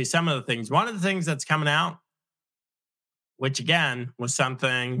nice to see some of the things. One of the things that's coming out, which again was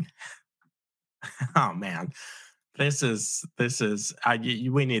something. Oh man, this is.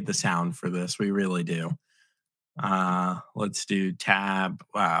 We need the sound for this. We really do. Let's do tab.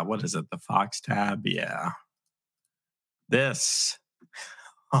 What is it? The Fox tab. Yeah. This.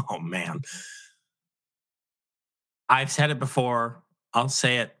 Oh man. I've said it before. I'll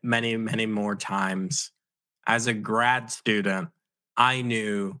say it many, many more times. As a grad student, I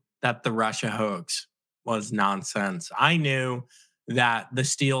knew that the Russia hoax was nonsense. I knew that the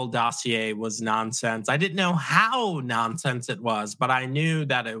Steele dossier was nonsense. I didn't know how nonsense it was, but I knew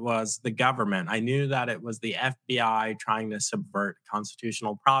that it was the government. I knew that it was the FBI trying to subvert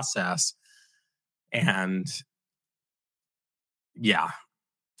constitutional process. And yeah,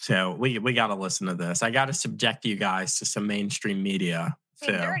 so we got to listen to this. I got to subject you guys to some mainstream media.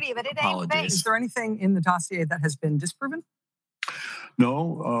 So dirty, but it apologies. ain't fake. Is there anything in the dossier that has been disproven?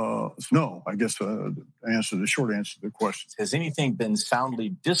 No. I guess the short answer to the question. Has anything been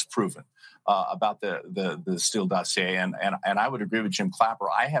soundly disproven about the Steele dossier? And I would agree with Jim Clapper.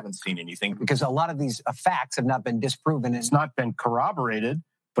 I haven't seen anything. Because a lot of these facts have not been disproven. It's not been corroborated,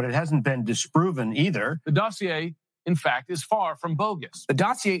 but it hasn't been disproven either. The dossier, in fact, is far from bogus. The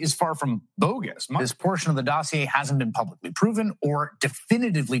dossier is far from bogus. This portion of the dossier hasn't been publicly proven or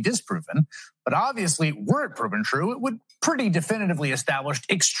definitively disproven, but obviously, were it proven true, it would pretty definitively establish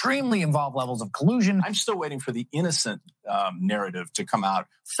extremely involved levels of collusion. I'm still waiting for the innocent narrative to come out.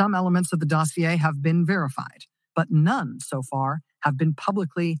 Some elements of the dossier have been verified, but none so far have been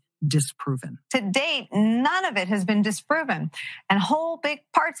publicly disproven. To date, none of it has been disproven, and whole big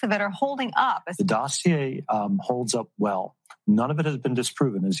parts of it are holding up. The dossier holds up well. None of it has been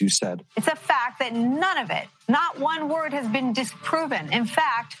disproven, as you said. It's a fact that none of it, not one word, has been disproven. In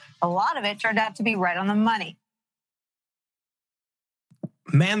fact, a lot of it turned out to be right on the money.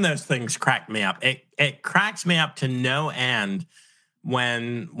 Man, those things crack me up. It cracks me up to no end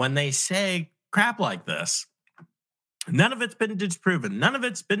when they say crap like this. None of it's been disproven. None of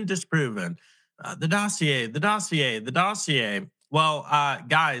it's been disproven. The dossier. Well,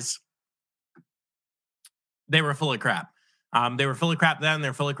 guys, they were full of crap. They were full of crap then.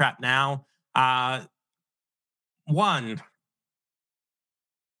 They're full of crap now. One,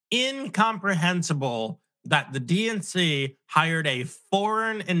 incomprehensible that the DNC hired a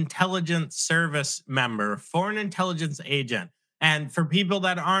foreign intelligence service member, foreign intelligence agent. And for people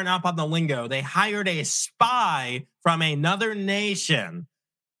that aren't up on the lingo, they hired a spy from another nation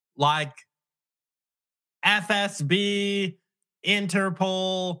like FSB,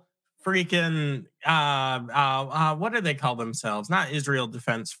 Interpol, freaking, what do they call themselves? Not Israel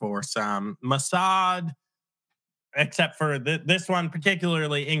Defense Force, Mossad, except for this one,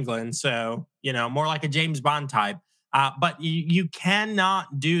 particularly England. So, more like a James Bond type. But you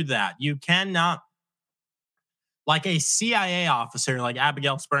cannot do that. You cannot, like a CIA officer, like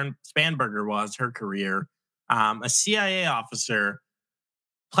Abigail Spanberger was, her career, a CIA officer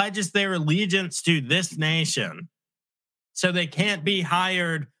pledges their allegiance to this nation. So they can't be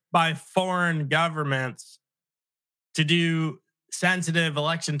hired by foreign governments to do sensitive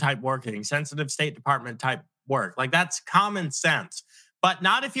election type working, sensitive State Department type work. Like, that's common sense. But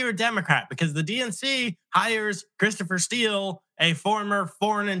not if you're a Democrat, because the DNC hires Christopher Steele, a former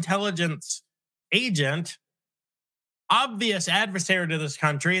foreign intelligence agent, obvious adversary to this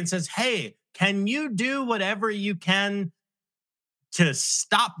country, and says, hey, can you do whatever you can to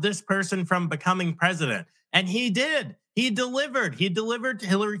stop this person from becoming president? And he did. He delivered. He delivered to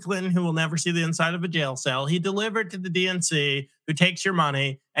Hillary Clinton, who will never see the inside of a jail cell. He delivered to the DNC, who takes your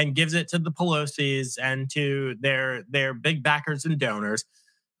money and gives it to the Pelosi's and to their big backers and donors.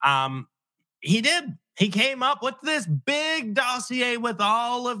 He did. He came up with this big dossier with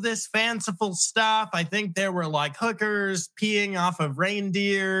all of this fanciful stuff. I think there were like hookers peeing off of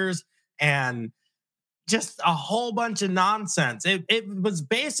reindeers and just a whole bunch of nonsense. It was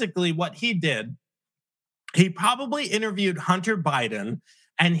basically what he did. He probably interviewed Hunter Biden,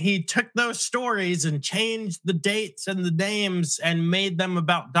 and he took those stories and changed the dates and the names and made them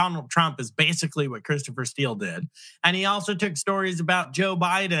about Donald Trump, is basically what Christopher Steele did. And he also took stories about Joe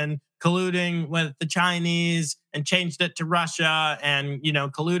Biden colluding with the Chinese and changed it to Russia, and,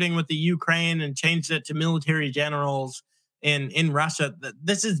 colluding with the Ukraine and changed it to military generals in Russia.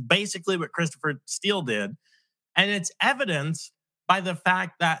 This is basically what Christopher Steele did. And it's evidenced by the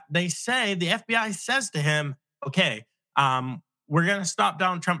fact that they say, the FBI says to him, okay, we're going to stop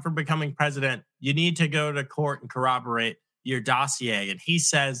Donald Trump from becoming president. You need to go to court and corroborate your dossier. And he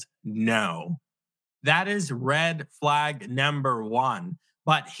says, no. That is red flag number one.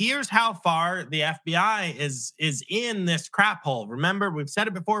 But here's how far the FBI is in this crap hole. Remember, we've said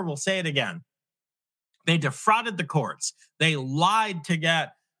it before, we'll say it again. They defrauded the courts. They lied to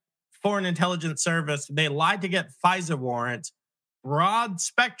get Foreign Intelligence Service. They lied to get FISA warrants, broad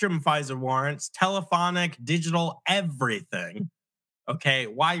spectrum FISA warrants, telephonic, digital, everything. Okay,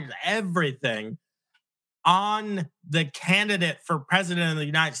 why everything on the candidate for president of the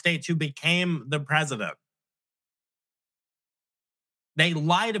United States who became the president. They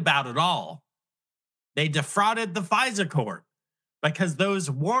lied about it all. They defrauded the FISA court because those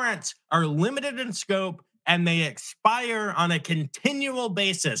warrants are limited in scope and they expire on a continual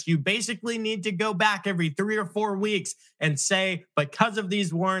basis. You basically need to go back every 3 or 4 weeks and say, because of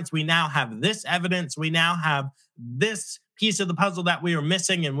these warrants, we now have this evidence. We now have this piece of the puzzle that we were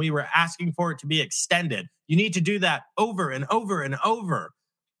missing, and we were asking for it to be extended. You need to do that over and over and over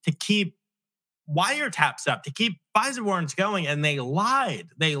to keep wiretaps up, to keep FISA warrants going. And they lied.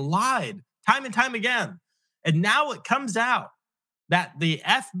 They lied time and time again. And now it comes out that the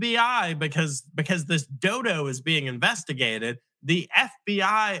FBI, because this dodo is being investigated, the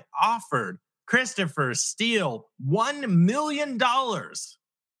FBI offered Christopher Steele $1 million. $1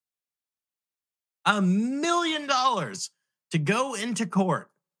 million to go into court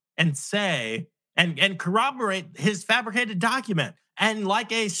and say and corroborate his fabricated document. And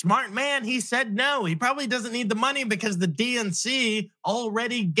like a smart man, he said no. He probably doesn't need the money because the DNC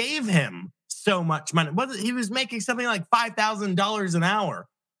already gave him so much money. He was making something like $5,000 an hour.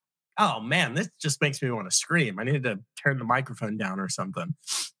 Oh man, this just makes me want to scream. I need to turn the microphone down or something.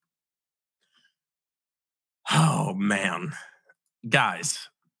 Oh man, guys,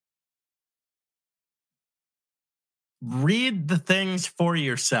 read the things for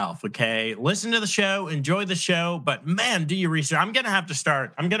yourself, okay? Listen to the show, enjoy the show, but man, do your research. I'm gonna have to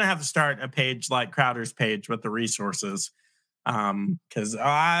start a page like Crowder's page with the resources, because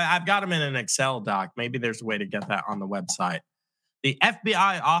I've got them in an Excel doc. Maybe there's a way to get that on the website. The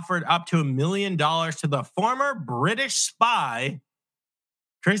FBI offered up to $1 million to the former British spy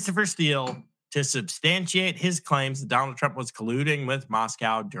Christopher Steele to substantiate his claims that Donald Trump was colluding with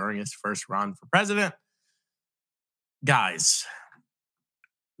Moscow during his first run for president. Guys,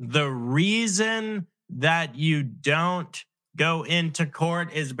 the reason that you don't go into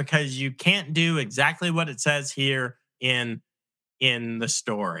court is because you can't do exactly what it says here in the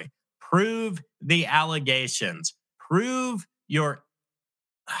story. Prove the allegations. Prove your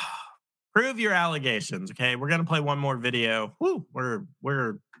allegations. Okay, we're gonna play one more video. Woo,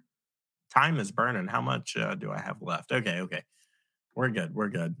 we're time is burning. How much do I have left? Okay, we're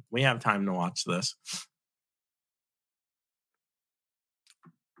good. We have time to watch this.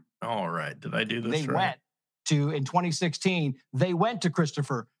 All right. Did I do this right? In 2016, they went to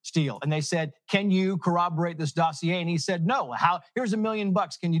Christopher Steele and they said, can you corroborate this dossier? And he said, no. Here's $1 million.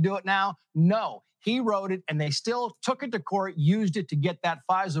 Can you do it now? No. He wrote it and they still took it to court, used it to get that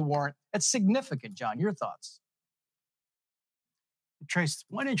FISA warrant. That's significant, John. Your thoughts? Trace,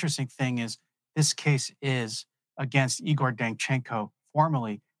 one interesting thing is this case is against Igor Danchenko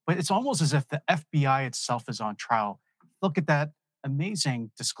formally, but it's almost as if the FBI itself is on trial. Look at that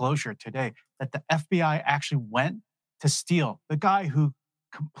amazing disclosure today that the FBI actually went to Steele, the guy who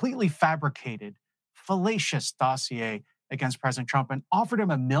completely fabricated fallacious dossier against President Trump, and offered him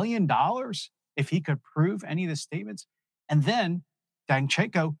 $1 million if he could prove any of the statements. And then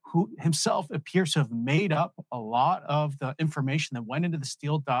Danchenko, who himself appears to have made up a lot of the information that went into the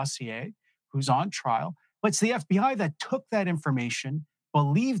Steele dossier, who's on trial. But it's the FBI that took that information,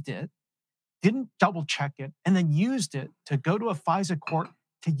 believed it, didn't double check it, and then used it to go to a FISA court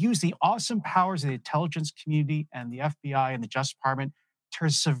to use the awesome powers of the intelligence community and the FBI and the Justice Department to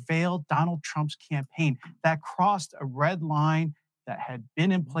surveil Donald Trump's campaign. That crossed a red line that had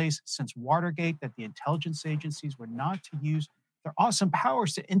been in place since Watergate, that the intelligence agencies were not to use their awesome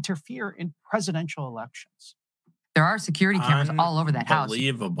powers to interfere in presidential elections. There are security cameras all over that house.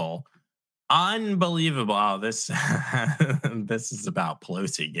 Unbelievable. Oh, this is about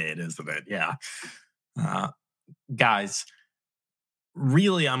Pelosi Gate, isn't it? Yeah. Guys,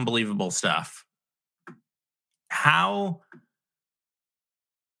 really unbelievable stuff. How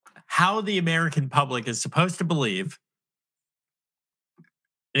the American public is supposed to believe,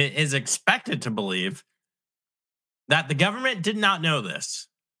 is expected to believe, that the government did not know this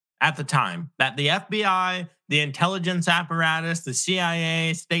at the time, that the FBI, the intelligence apparatus, the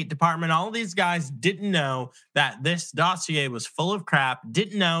CIA, State Department, all these guys didn't know that this dossier was full of crap,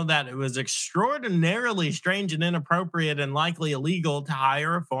 didn't know that it was extraordinarily strange and inappropriate and likely illegal to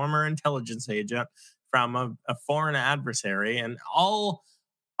hire a former intelligence agent from a foreign adversary. And all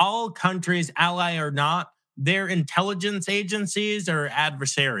countries, ally or not, their intelligence agencies are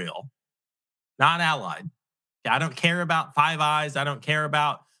adversarial, not allied. I don't care about Five Eyes. I don't care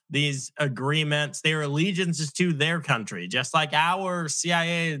about these agreements. Their allegiance is to their country, just like our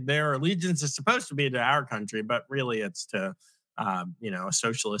CIA, their allegiance is supposed to be to our country, but really it's to, a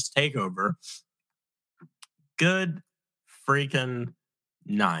socialist takeover. Good freaking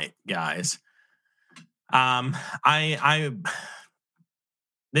night, guys.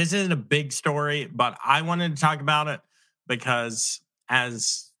 This isn't a big story, but I wanted to talk about it because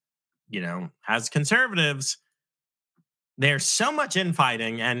as conservatives, There's so much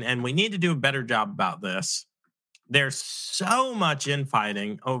infighting, and we need to do a better job about this. There's so much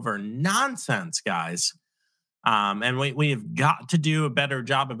infighting over nonsense, guys. And we've got to do a better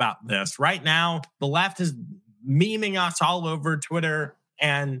job about this. Right now, the left is memeing us all over Twitter,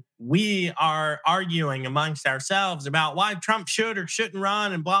 and we are arguing amongst ourselves about why Trump should or shouldn't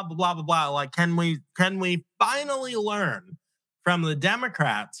run and blah, blah, blah, blah, blah. Like, can we finally learn from the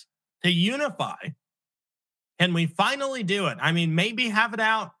Democrats to unify? Can we finally do it? I mean, maybe have it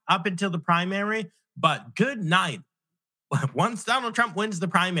out up until the primary, but good night. Once Donald Trump wins the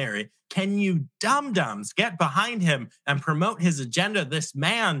primary, can you dum-dums get behind him and promote his agenda? This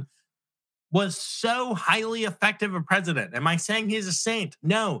man was so highly effective a president. Am I saying he's a saint?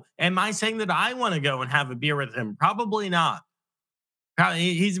 No. Am I saying that I want to go and have a beer with him? Probably not.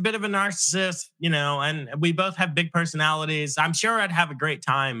 He's a bit of a narcissist, and we both have big personalities. I'm sure I'd have a great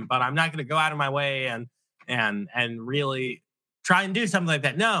time, but I'm not going to go out of my way and really try and do something like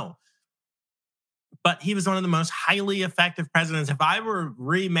that. No. But he was one of the most highly effective presidents. If I were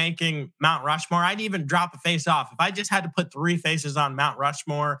remaking Mount Rushmore, I'd even drop a face off. If I just had to put 3 faces on Mount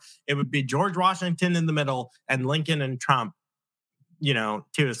Rushmore, it would be George Washington in the middle and Lincoln and Trump, to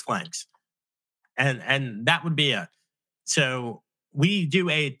his flanks. And that would be it. So we do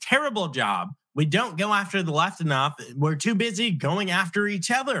a terrible job. We don't go after the left enough. We're too busy going after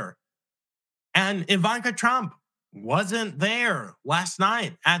each other. And Ivanka Trump wasn't there last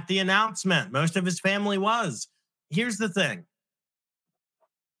night at the announcement. Most of his family was. Here's the thing.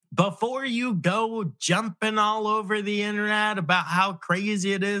 Before you go jumping all over the internet about how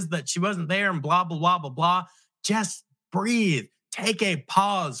crazy it is that she wasn't there and blah, blah, blah, blah, blah, just breathe. Take a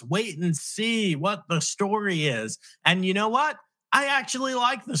pause. Wait and see what the story is. And you know what? I actually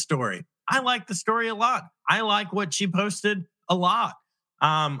like the story. I like the story a lot. I like what she posted a lot.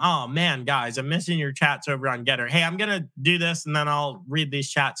 Oh man, guys, I'm missing your chats over on Getter. Hey, I'm gonna do this and then I'll read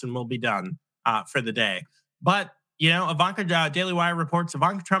these chats and we'll be done for the day. But Daily Wire reports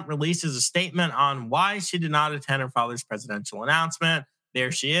Ivanka Trump releases a statement on why she did not attend her father's presidential announcement.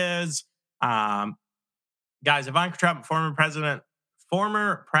 There she is, guys. Ivanka Trump, former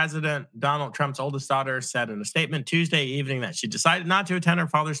President Donald Trump's oldest daughter, said in a statement Tuesday evening that she decided not to attend her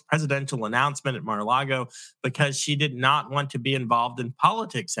father's presidential announcement at Mar-a-Lago because she did not want to be involved in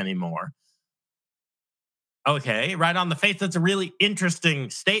politics anymore. Okay, right on the face, that's a really interesting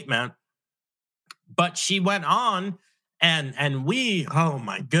statement. But she went on and we, oh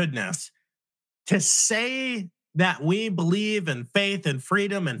my goodness, to say that we believe in faith and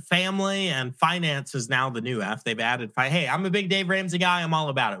freedom and family, and finance is now the new F. They've added, hey, I'm a big Dave Ramsey guy. I'm all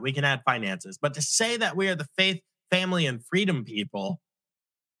about it. We can add finances. But to say that we are the faith, family, and freedom people,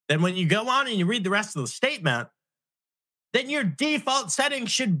 then when you go on and you read the rest of the statement, then your default setting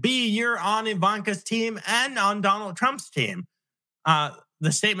should be you're on Ivanka's team and on Donald Trump's team.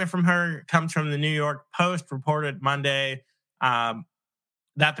 The statement from her comes from the New York Post, reported Monday that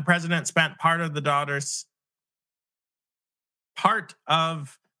the president spent part of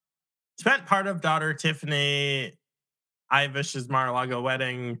daughter Tiffany Ivish's Mar-a-Lago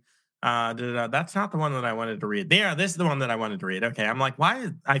wedding. That's not the one that I wanted to read. Yeah, this is the one that I wanted to read. Okay, I'm like, why?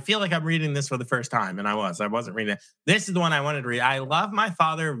 I feel like I'm reading this for the first time, and I wasn't reading it. This is the one I wanted to read. I love my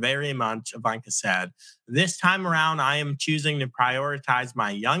father very much, Ivanka said. This time around, I am choosing to prioritize my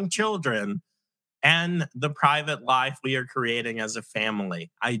young children and the private life we are creating as a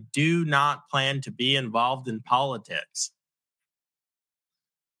family. I do not plan to be involved in politics.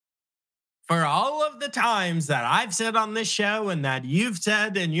 For all of the times that I've said on this show and that you've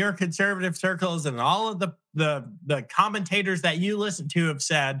said in your conservative circles, and all of the commentators that you listen to have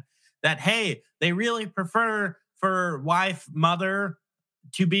said that, hey, they really prefer for wife, mother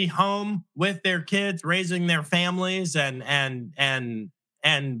to be home with their kids, raising their families and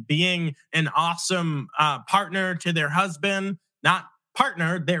being an awesome partner to their husband, not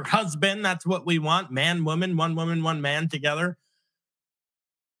partner, their husband. That's what we want. Man, woman, one man together.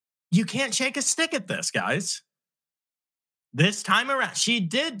 You can't shake a stick at this, guys. This time around, she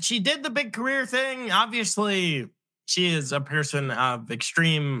did the big career thing. Obviously, she is a person of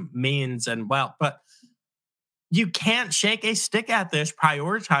extreme means and wealth, but you can't shake a stick at this,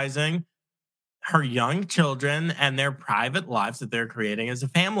 prioritizing her young children and their private lives that they're creating as a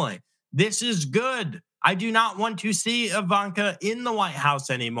family. This is good. I do not want to see Ivanka in the White House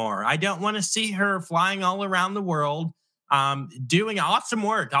anymore. I don't want to see her flying all around the world, doing awesome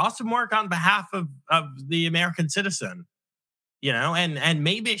work on behalf of the American citizen, and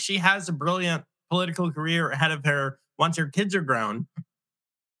maybe she has a brilliant political career ahead of her once her kids are grown.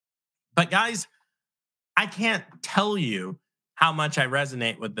 But guys, I can't tell you how much I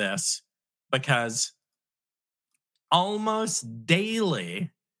resonate with this, because almost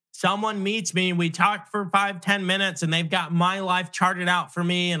daily, someone meets me, we talk for 5-10 minutes, and they've got my life charted out for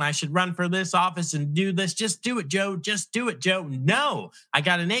me, and I should run for this office and do this. Just do it, Joe. Just do it, Joe. No, I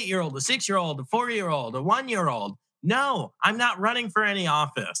got an 8-year-old, a 6-year-old, a 4-year-old, a 1-year-old. No, I'm not running for any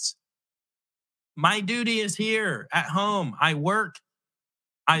office. My duty is here at home. I work.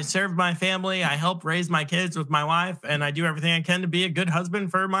 I serve my family. I help raise my kids with my wife, and I do everything I can to be a good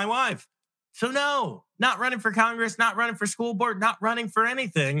husband for my wife. So no, not running for Congress, not running for school board, not running for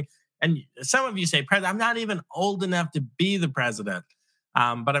anything. And some of you say, President, I'm not even old enough to be the president.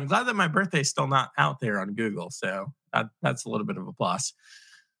 But I'm glad that my birthday's still not out there on Google. So that's a little bit of a plus.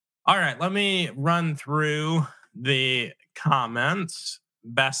 All right, let me run through the comments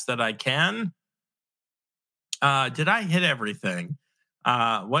best that I can. Did I hit everything?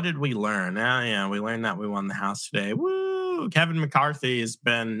 What did we learn? Oh, yeah, we learned that we won the House today. Woo! Kevin McCarthy has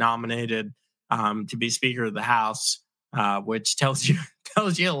been nominated to be Speaker of the House, which tells you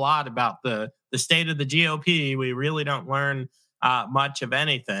a lot about the state of the GOP. We really don't learn much of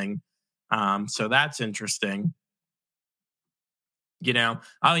anything, so that's interesting.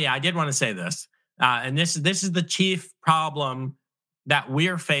 Oh yeah, I did want to say this, and this is the chief problem that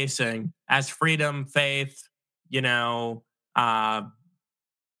we're facing as freedom, faith,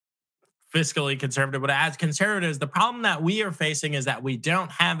 fiscally conservative, but as conservatives, the problem that we are facing is that we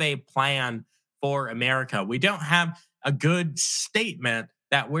don't have a plan for America. We don't have a good statement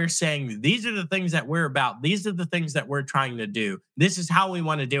that we're saying, these are the things that we're about. These are the things that we're trying to do. This is how we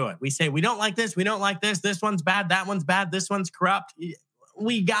want to do it. We say, we don't like this. We don't like this. This one's bad. That one's bad. This one's corrupt.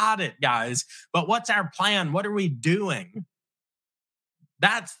 We got it, guys. But what's our plan? What are we doing?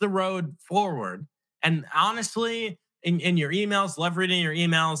 That's the road forward. And honestly, in your emails, love reading your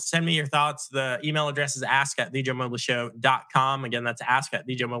emails. Send me your thoughts. The email address is ask@thejoemobleyshow.com. Again, that's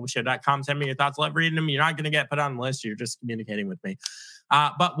ask@thejoemobleyshow.com. Send me your thoughts. Love reading them. You're not going to get put on the list. You're just communicating with me.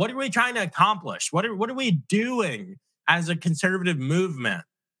 But what are we trying to accomplish? What are we doing as a conservative movement?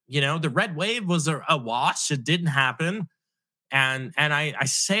 The red wave was a wash. It didn't happen. And I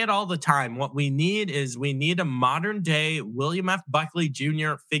say it all the time. What we need is a modern day William F. Buckley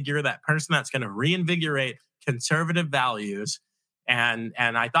Jr. figure, that person that's going to reinvigorate conservative values. And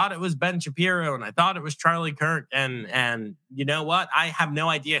I thought it was Ben Shapiro, and I thought it was Charlie Kirk. And you know what? I have no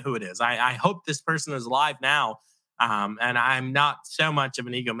idea who it is. I hope this person is alive now. And I'm not so much of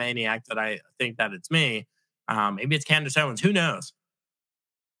an egomaniac that I think that it's me. Maybe it's Candace Owens. Who knows?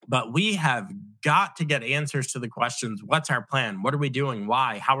 But we have got to get answers to the questions. What's our plan? What are we doing?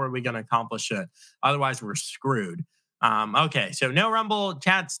 Why? How are we going to accomplish it? Otherwise, we're screwed. Okay, so no Rumble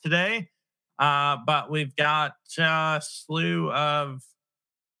chats today, but we've got a slew of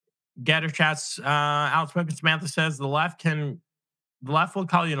Getter chats. Outspoken Samantha says the left will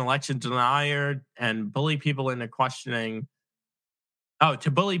call you an election denier and bully people into questioning. Oh,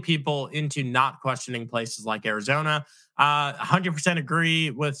 to bully people into not questioning places like Arizona. 100% agree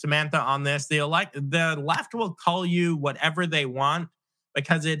with Samantha on this. The left will call you whatever they want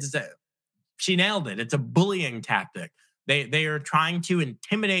because she nailed it. It's a bullying tactic. They are trying to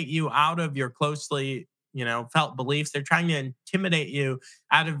intimidate you out of your closely, felt beliefs. They're trying to intimidate you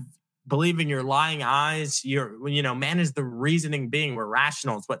out of believing your lying eyes. Man is the reasoning being. We're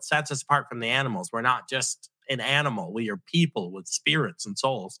rational. It's what sets us apart from the animals. We're not just an animal. We are people with spirits and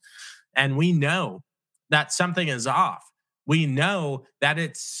souls. And we know that something is off. We know that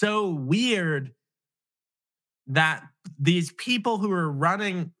it's so weird that these people who are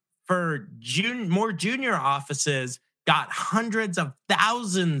running for more junior offices got hundreds of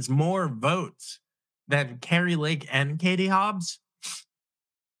thousands more votes than Carrie Lake and Katie Hobbs.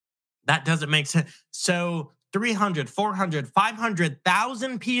 That doesn't make sense. So 300, 400,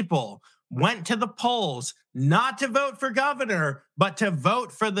 500,000 people went to the polls not to vote for governor, but to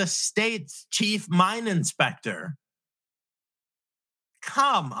vote for the state's chief mine inspector.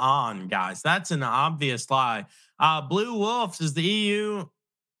 Come on, guys. That's an obvious lie. Blue Wolf says the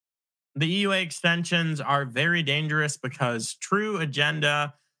EUA extensions are very dangerous because true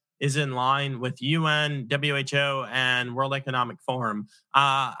agenda is in line with UN, WHO, and World Economic Forum.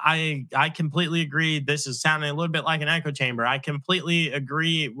 I completely agree. This is sounding a little bit like an echo chamber. I completely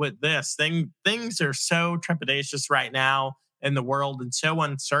agree with this. Things are so trepidatious right now in the world and so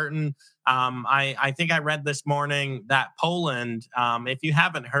uncertain. I think I read this morning that Poland, if you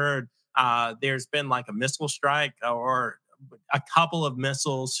haven't heard, there's been like a missile strike or a couple of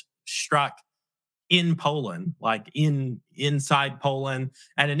missiles struck in Poland, like inside Poland.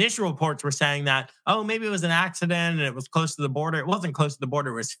 And initial reports were saying that, maybe it was an accident and it was close to the border. It wasn't close to the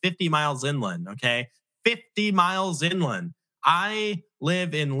border. It was 50 miles inland, okay? 50 miles inland. I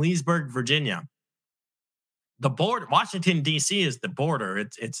live in Leesburg, Virginia. the border. Washington, D.C. is the border.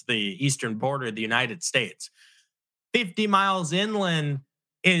 It's the eastern border of the United States. 50 miles inland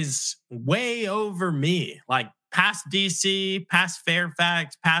is way over me, like past DC, past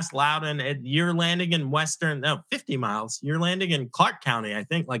Fairfax, past Loudoun. And you're landing in 50 miles. You're landing in Clark County, I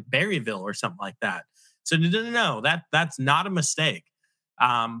think, like Berryville or something like that. So no, that's not a mistake.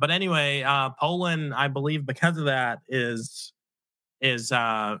 But anyway, Poland, I believe, because of that, is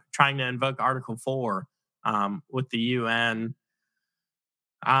trying to invoke Article 4 with the UN.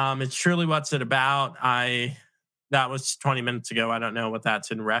 It's truly what's it about. That was 20 minutes ago. I don't know what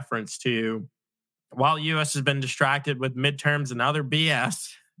that's in reference to. While the U.S. has been distracted with midterms and other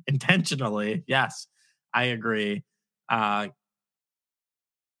BS intentionally, yes, I agree.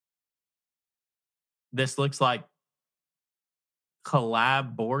 This looks like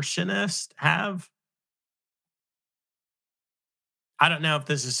collaborationists have. I don't know if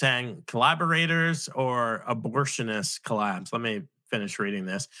this is saying collaborators or abortionist collabs. Let me finish reading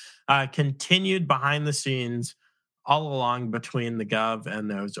this. Continued behind the scenes all along between the gov and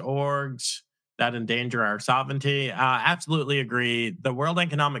those orgs that endanger our sovereignty. Absolutely agree. The World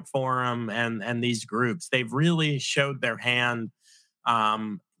Economic Forum and these groups, they've really showed their hand.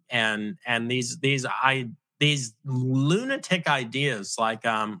 And these lunatic ideas like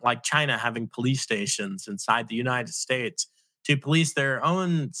China having police stations inside the United States to police their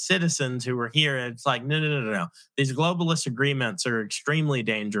own citizens who are here. It's like, no. These globalist agreements are extremely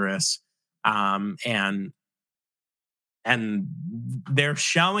dangerous. And they're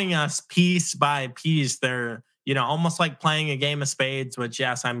showing us piece by piece. They're, almost like playing a game of spades, which,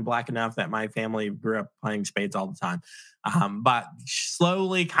 yes, I'm black enough that my family grew up playing spades all the time. But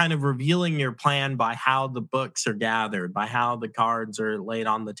slowly kind of revealing your plan by how the books are gathered, by how the cards are laid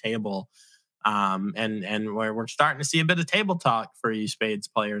on the table. And where we're starting to see a bit of table talk for you spades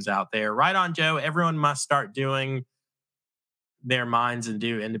players out there. Right on, Joe. Everyone must start doing their minds and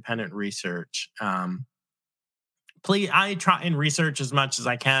do independent research. Please, I try and research as much as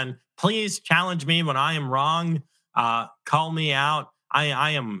I can. Please challenge me when I am wrong. Call me out.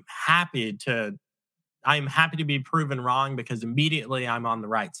 I am happy to be proven wrong, because immediately I'm on the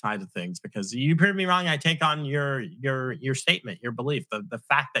right side of things. Because you prove me wrong, I take on your statement, your belief, the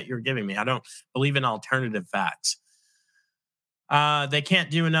fact that you're giving me. I don't believe in alternative facts. They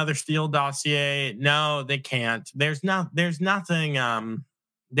can't do another Steele dossier. No, they can't. There's nothing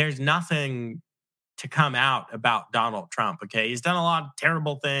to come out about Donald Trump. Okay, he's done a lot of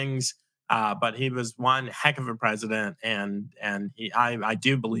terrible things. But he was one heck of a president, and I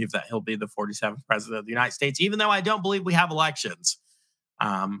do believe that he'll be the 47th president of the United States, even though I don't believe we have elections.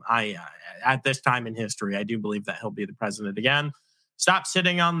 At this time in history, I do believe that he'll be the president again. Stop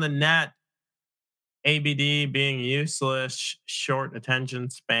sitting on the net. ABD being useless, short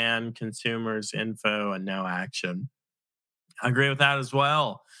attention span, consumers, info, and no action. I agree with that as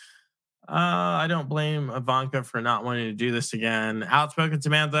well. I don't blame Ivanka for not wanting to do this again. Outspoken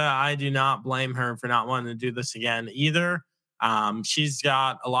Samantha, I do not blame her for not wanting to do this again either. She's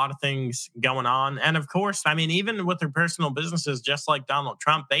got a lot of things going on. And of course, I mean, even with her personal businesses, just like Donald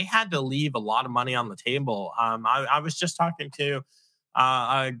Trump, they had to leave a lot of money on the table. I was just talking to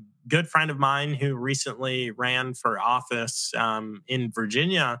a good friend of mine who recently ran for office in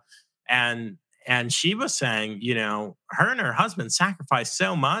Virginia. And she was saying, her and her husband sacrificed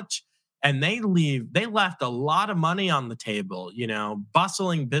so much. And they left a lot of money on the table,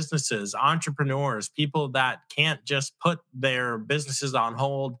 bustling businesses, entrepreneurs, people that can't just put their businesses on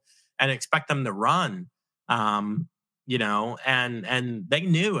hold and expect them to run, and they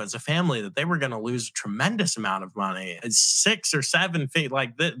knew as a family that they were going to lose a tremendous amount of money. It's 6 or 7 feet.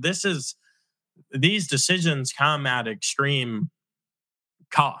 Like these decisions come at extreme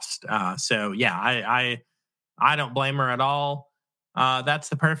cost. So yeah, I don't blame her at all. That's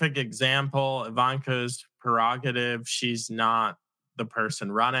the perfect example. Ivanka's prerogative. She's not the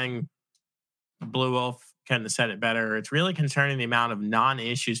person running. Blue Wolf couldn't have said it better. It's really concerning the amount of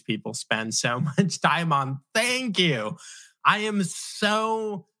non-issues people spend so much time on. Thank you. I am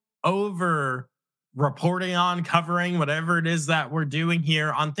so over reporting on, covering whatever it is that we're doing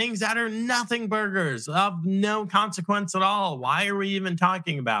here on things that are nothing burgers, of no consequence at all. Why are we even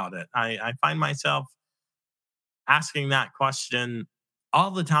talking about it? I find myself asking that question all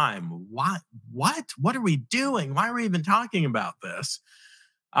the time. What are we doing? Why are we even talking about this?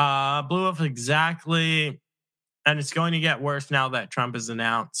 Blue Wolf, exactly. And it's going to get worse now that Trump has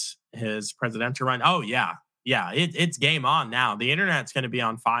announced his presidential run. Oh yeah. It's game on now. The internet's going to be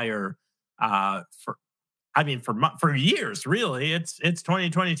on fire for years. Really, it's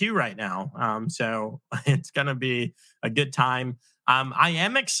 2022 right now. So it's going to be a good time. I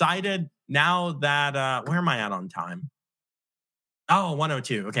am excited now that where am I at on time? Oh,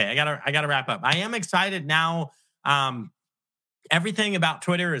 102. Okay, I gotta wrap up. I am excited now. Everything about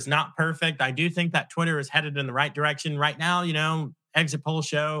Twitter is not perfect. I do think that Twitter is headed in the right direction right now. Exit polls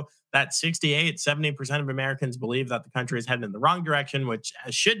show that 70% of Americans believe that the country is headed in the wrong direction, which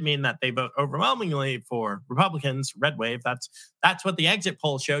should mean that they vote overwhelmingly for Republicans, red wave. That's what the exit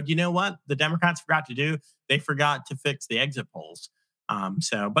polls showed. You know what the Democrats forgot to do? They forgot to fix the exit polls.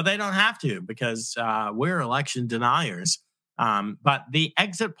 But they don't have to because we're election deniers. But the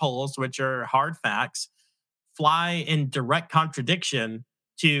exit polls, which are hard facts, fly in direct contradiction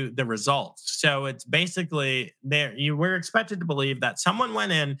to the results. So it's basically you were expected to believe that someone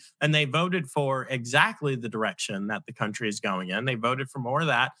went in and they voted for exactly the direction that the country is going in. They voted for more of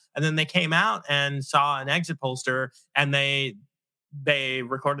that. And then they came out and saw an exit pollster and they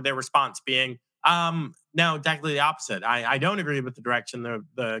recorded their response being, no, exactly the opposite. I don't agree with the direction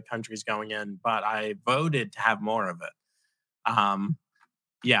the country's going in, but I voted to have more of it.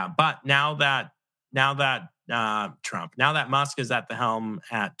 But now that Trump, now that Musk is at the helm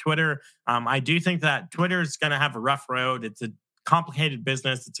at Twitter, I do think that Twitter is going to have a rough road. It's a complicated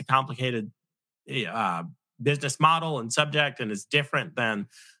business. It's a complicated business model and subject, and it's different than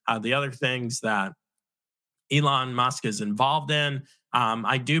the other things that Elon Musk is involved in.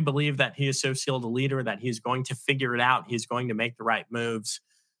 I do believe that he is so skilled a leader that he's going to figure it out. He's going to make the right moves.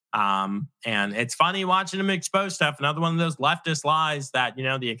 And it's funny watching him expose stuff. Another one of those leftist lies that,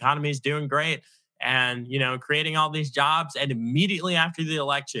 the economy is doing great and, creating all these jobs. And immediately after the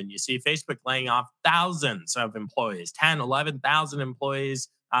election, you see Facebook laying off thousands of employees, 10, 11,000 employees.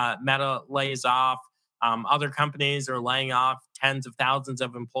 Meta lays off. Other companies are laying off tens of thousands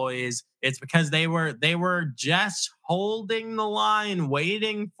of employees. It's because they were just holding the line,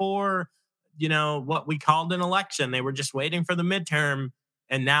 waiting for, what we called an election. They were just waiting for the midterm.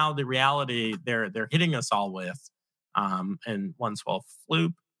 And now the reality they're hitting us all with. And one swell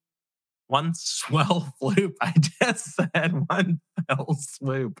floop. I just said one fell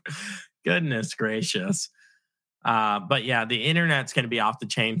swoop. Goodness gracious. But yeah, the internet's going to be off the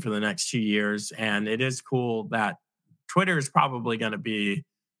chain for the next 2 years. And it is cool that Twitter is probably going to be,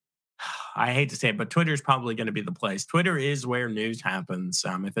 I hate to say it, but Twitter is probably going to be the place. Twitter is where news happens.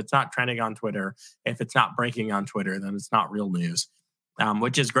 If it's not trending on Twitter, if it's not breaking on Twitter, then it's not real news.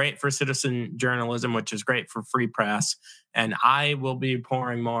 Which is great for citizen journalism, which is great for free press. And I will be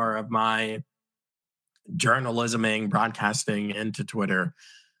pouring more of my journalisming, broadcasting into Twitter.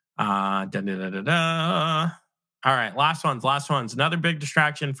 All right, last ones. Another big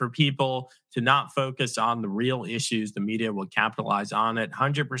distraction for people to not focus on the real issues. The media will capitalize on it.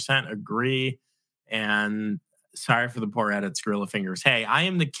 100% agree. And sorry for the poor edits, Gorilla Fingers. Hey, I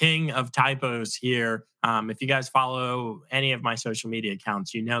am the king of typos here. If you guys follow any of my social media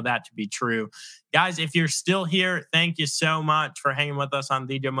accounts, you know that to be true. Guys, if you're still here, thank you so much for hanging with us on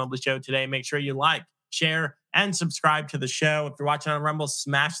the Joe Mobley Show today. Make sure you like, share, and subscribe to the show. If you're watching on Rumble,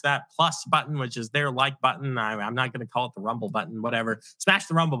 smash that plus button, which is their like button. I'm not going to call it the Rumble button, whatever. Smash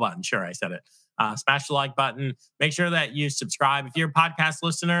the Rumble button. Sure, I said it. Smash the like button. Make sure that you subscribe. If you're a podcast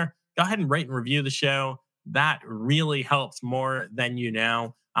listener, go ahead and rate and review the show. That really helps more than you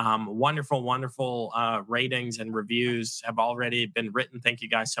know. Wonderful ratings and reviews have already been written. Thank you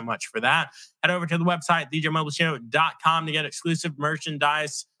guys so much for that. Head over to the website, djmobleshow.com, to get exclusive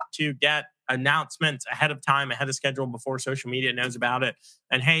merchandise, to get announcements ahead of time, ahead of schedule, before social media knows about it.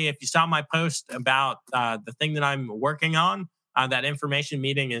 And hey, if you saw my post about the thing that I'm working on, that information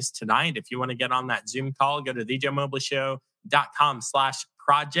meeting is tonight. If you want to get on that Zoom call, go to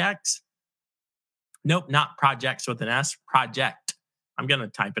djmobleshow.com/projects. Nope, not projects with an S, project. I'm going to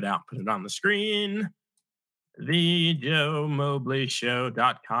type it out, put it on the screen.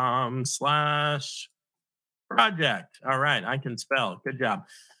 TheJoeMobleyShow.com/project. All right, I can spell. Good job.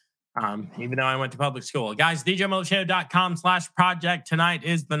 Even though I went to public school. Guys, TheJoeMobleyShow.com/project. Tonight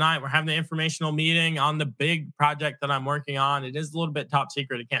is the night. We're having the informational meeting on the big project that I'm working on. It is a little bit top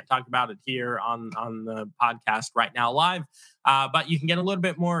secret. I can't talk about it here on the podcast right now live. But you can get a little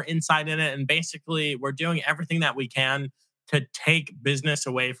bit more insight in it. And basically, we're doing everything that we can to take business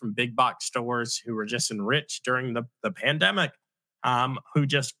away from big box stores who were just enriched during the pandemic, who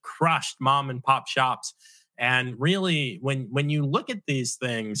just crushed mom and pop shops. And really, when you look at these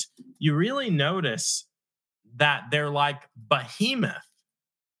things, you really notice that they're like behemoth.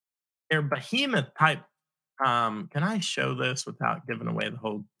 They're behemoth type. Can I show this without giving away the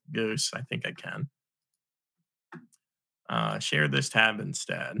whole goose? I think I can. Share this tab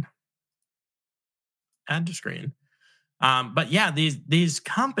instead. Add to screen. But yeah, these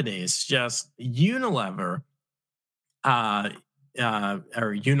companies, just Unilever,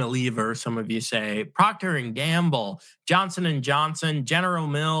 or Unilever, some of you say, Procter and Gamble, Johnson and Johnson, General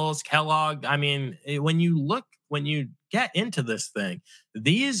Mills, Kellogg. I mean, when you get into this thing,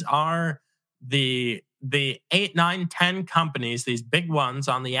 these are the 8, 9, 10 companies, these big ones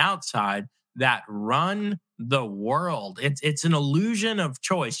on the outside that run the world. It's an illusion of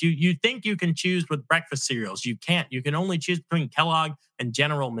choice. You think you can choose with breakfast cereals. You can't. You can only choose between Kellogg and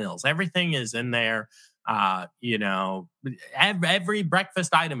General Mills. Everything is in there. Every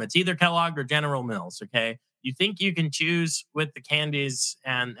breakfast item, it's either Kellogg or General Mills. Okay. You think you can choose with the candies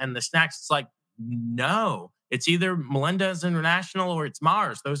and the snacks. It's like, no, it's either Melendez International or it's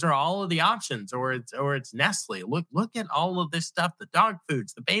Mars. Those are all of the options, or it's Nestle. Look at all of this stuff, the dog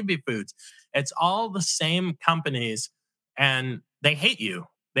foods, the baby foods. It's all the same companies, and they hate you.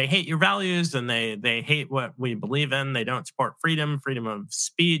 They hate your values, and they hate what we believe in. They don't support freedom of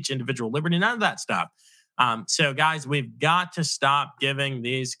speech, individual liberty, none of that stuff. So guys, we've got to stop giving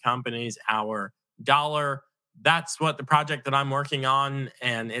these companies our dollar. That's what the project that I'm working on,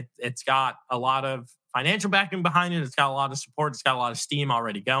 and it's got a lot of financial backing behind it. It's got a lot of support. It's got a lot of steam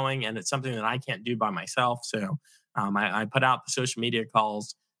already going, and it's something that I can't do by myself. So I put out the social media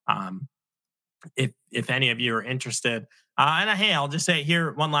calls. If any of you are interested, hey, I'll just say it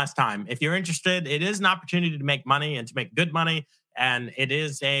here one last time. If you're interested, it is an opportunity to make money and to make good money, and it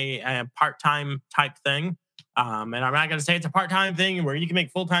is a part-time type thing. And I'm not going to say it's a part-time thing where you can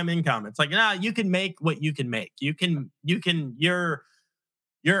make full-time income. It's like, you can make what you can make.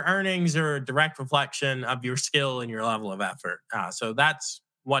 Your earnings are a direct reflection of your skill and your level of effort. So that's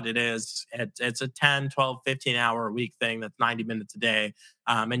what it is. It's a 10, 12, 15 hour a week thing. That's 90 minutes a day.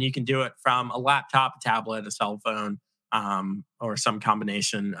 And you can do it from a laptop, a tablet, a cell phone, or some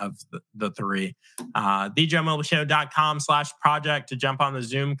combination of the three. TheJoeMobleyShow.com/project to jump on the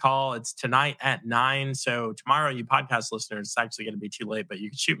Zoom call. It's tonight at 9. So tomorrow, you podcast listeners, it's actually going to be too late, but you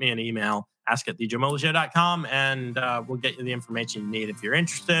can shoot me an email, ask@TheJoeMobleyShow.com, and we'll get you the information you need if you're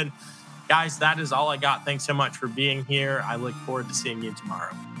interested. Guys, that is all I got. Thanks so much for being here. I look forward to seeing you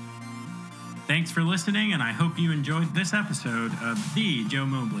tomorrow. Thanks for listening, and I hope you enjoyed this episode of The Joe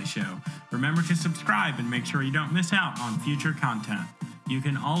Mobley Show. Remember to subscribe and make sure you don't miss out on future content. You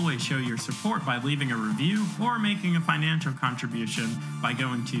can always show your support by leaving a review or making a financial contribution by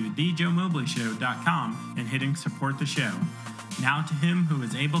going to TheJoeMobleyShow.com and hitting support the show. Now to him who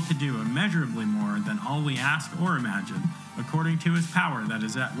is able to do immeasurably more than all we ask or imagine, according to his power that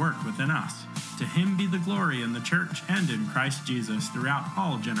is at work within us. To him be the glory in the church and in Christ Jesus throughout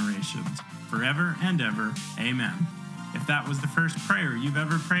all generations, forever and ever. Amen. If that was the first prayer you've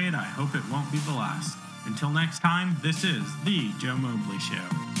ever prayed, I hope it won't be the last. Until next time, this is The Joe Mobley Show.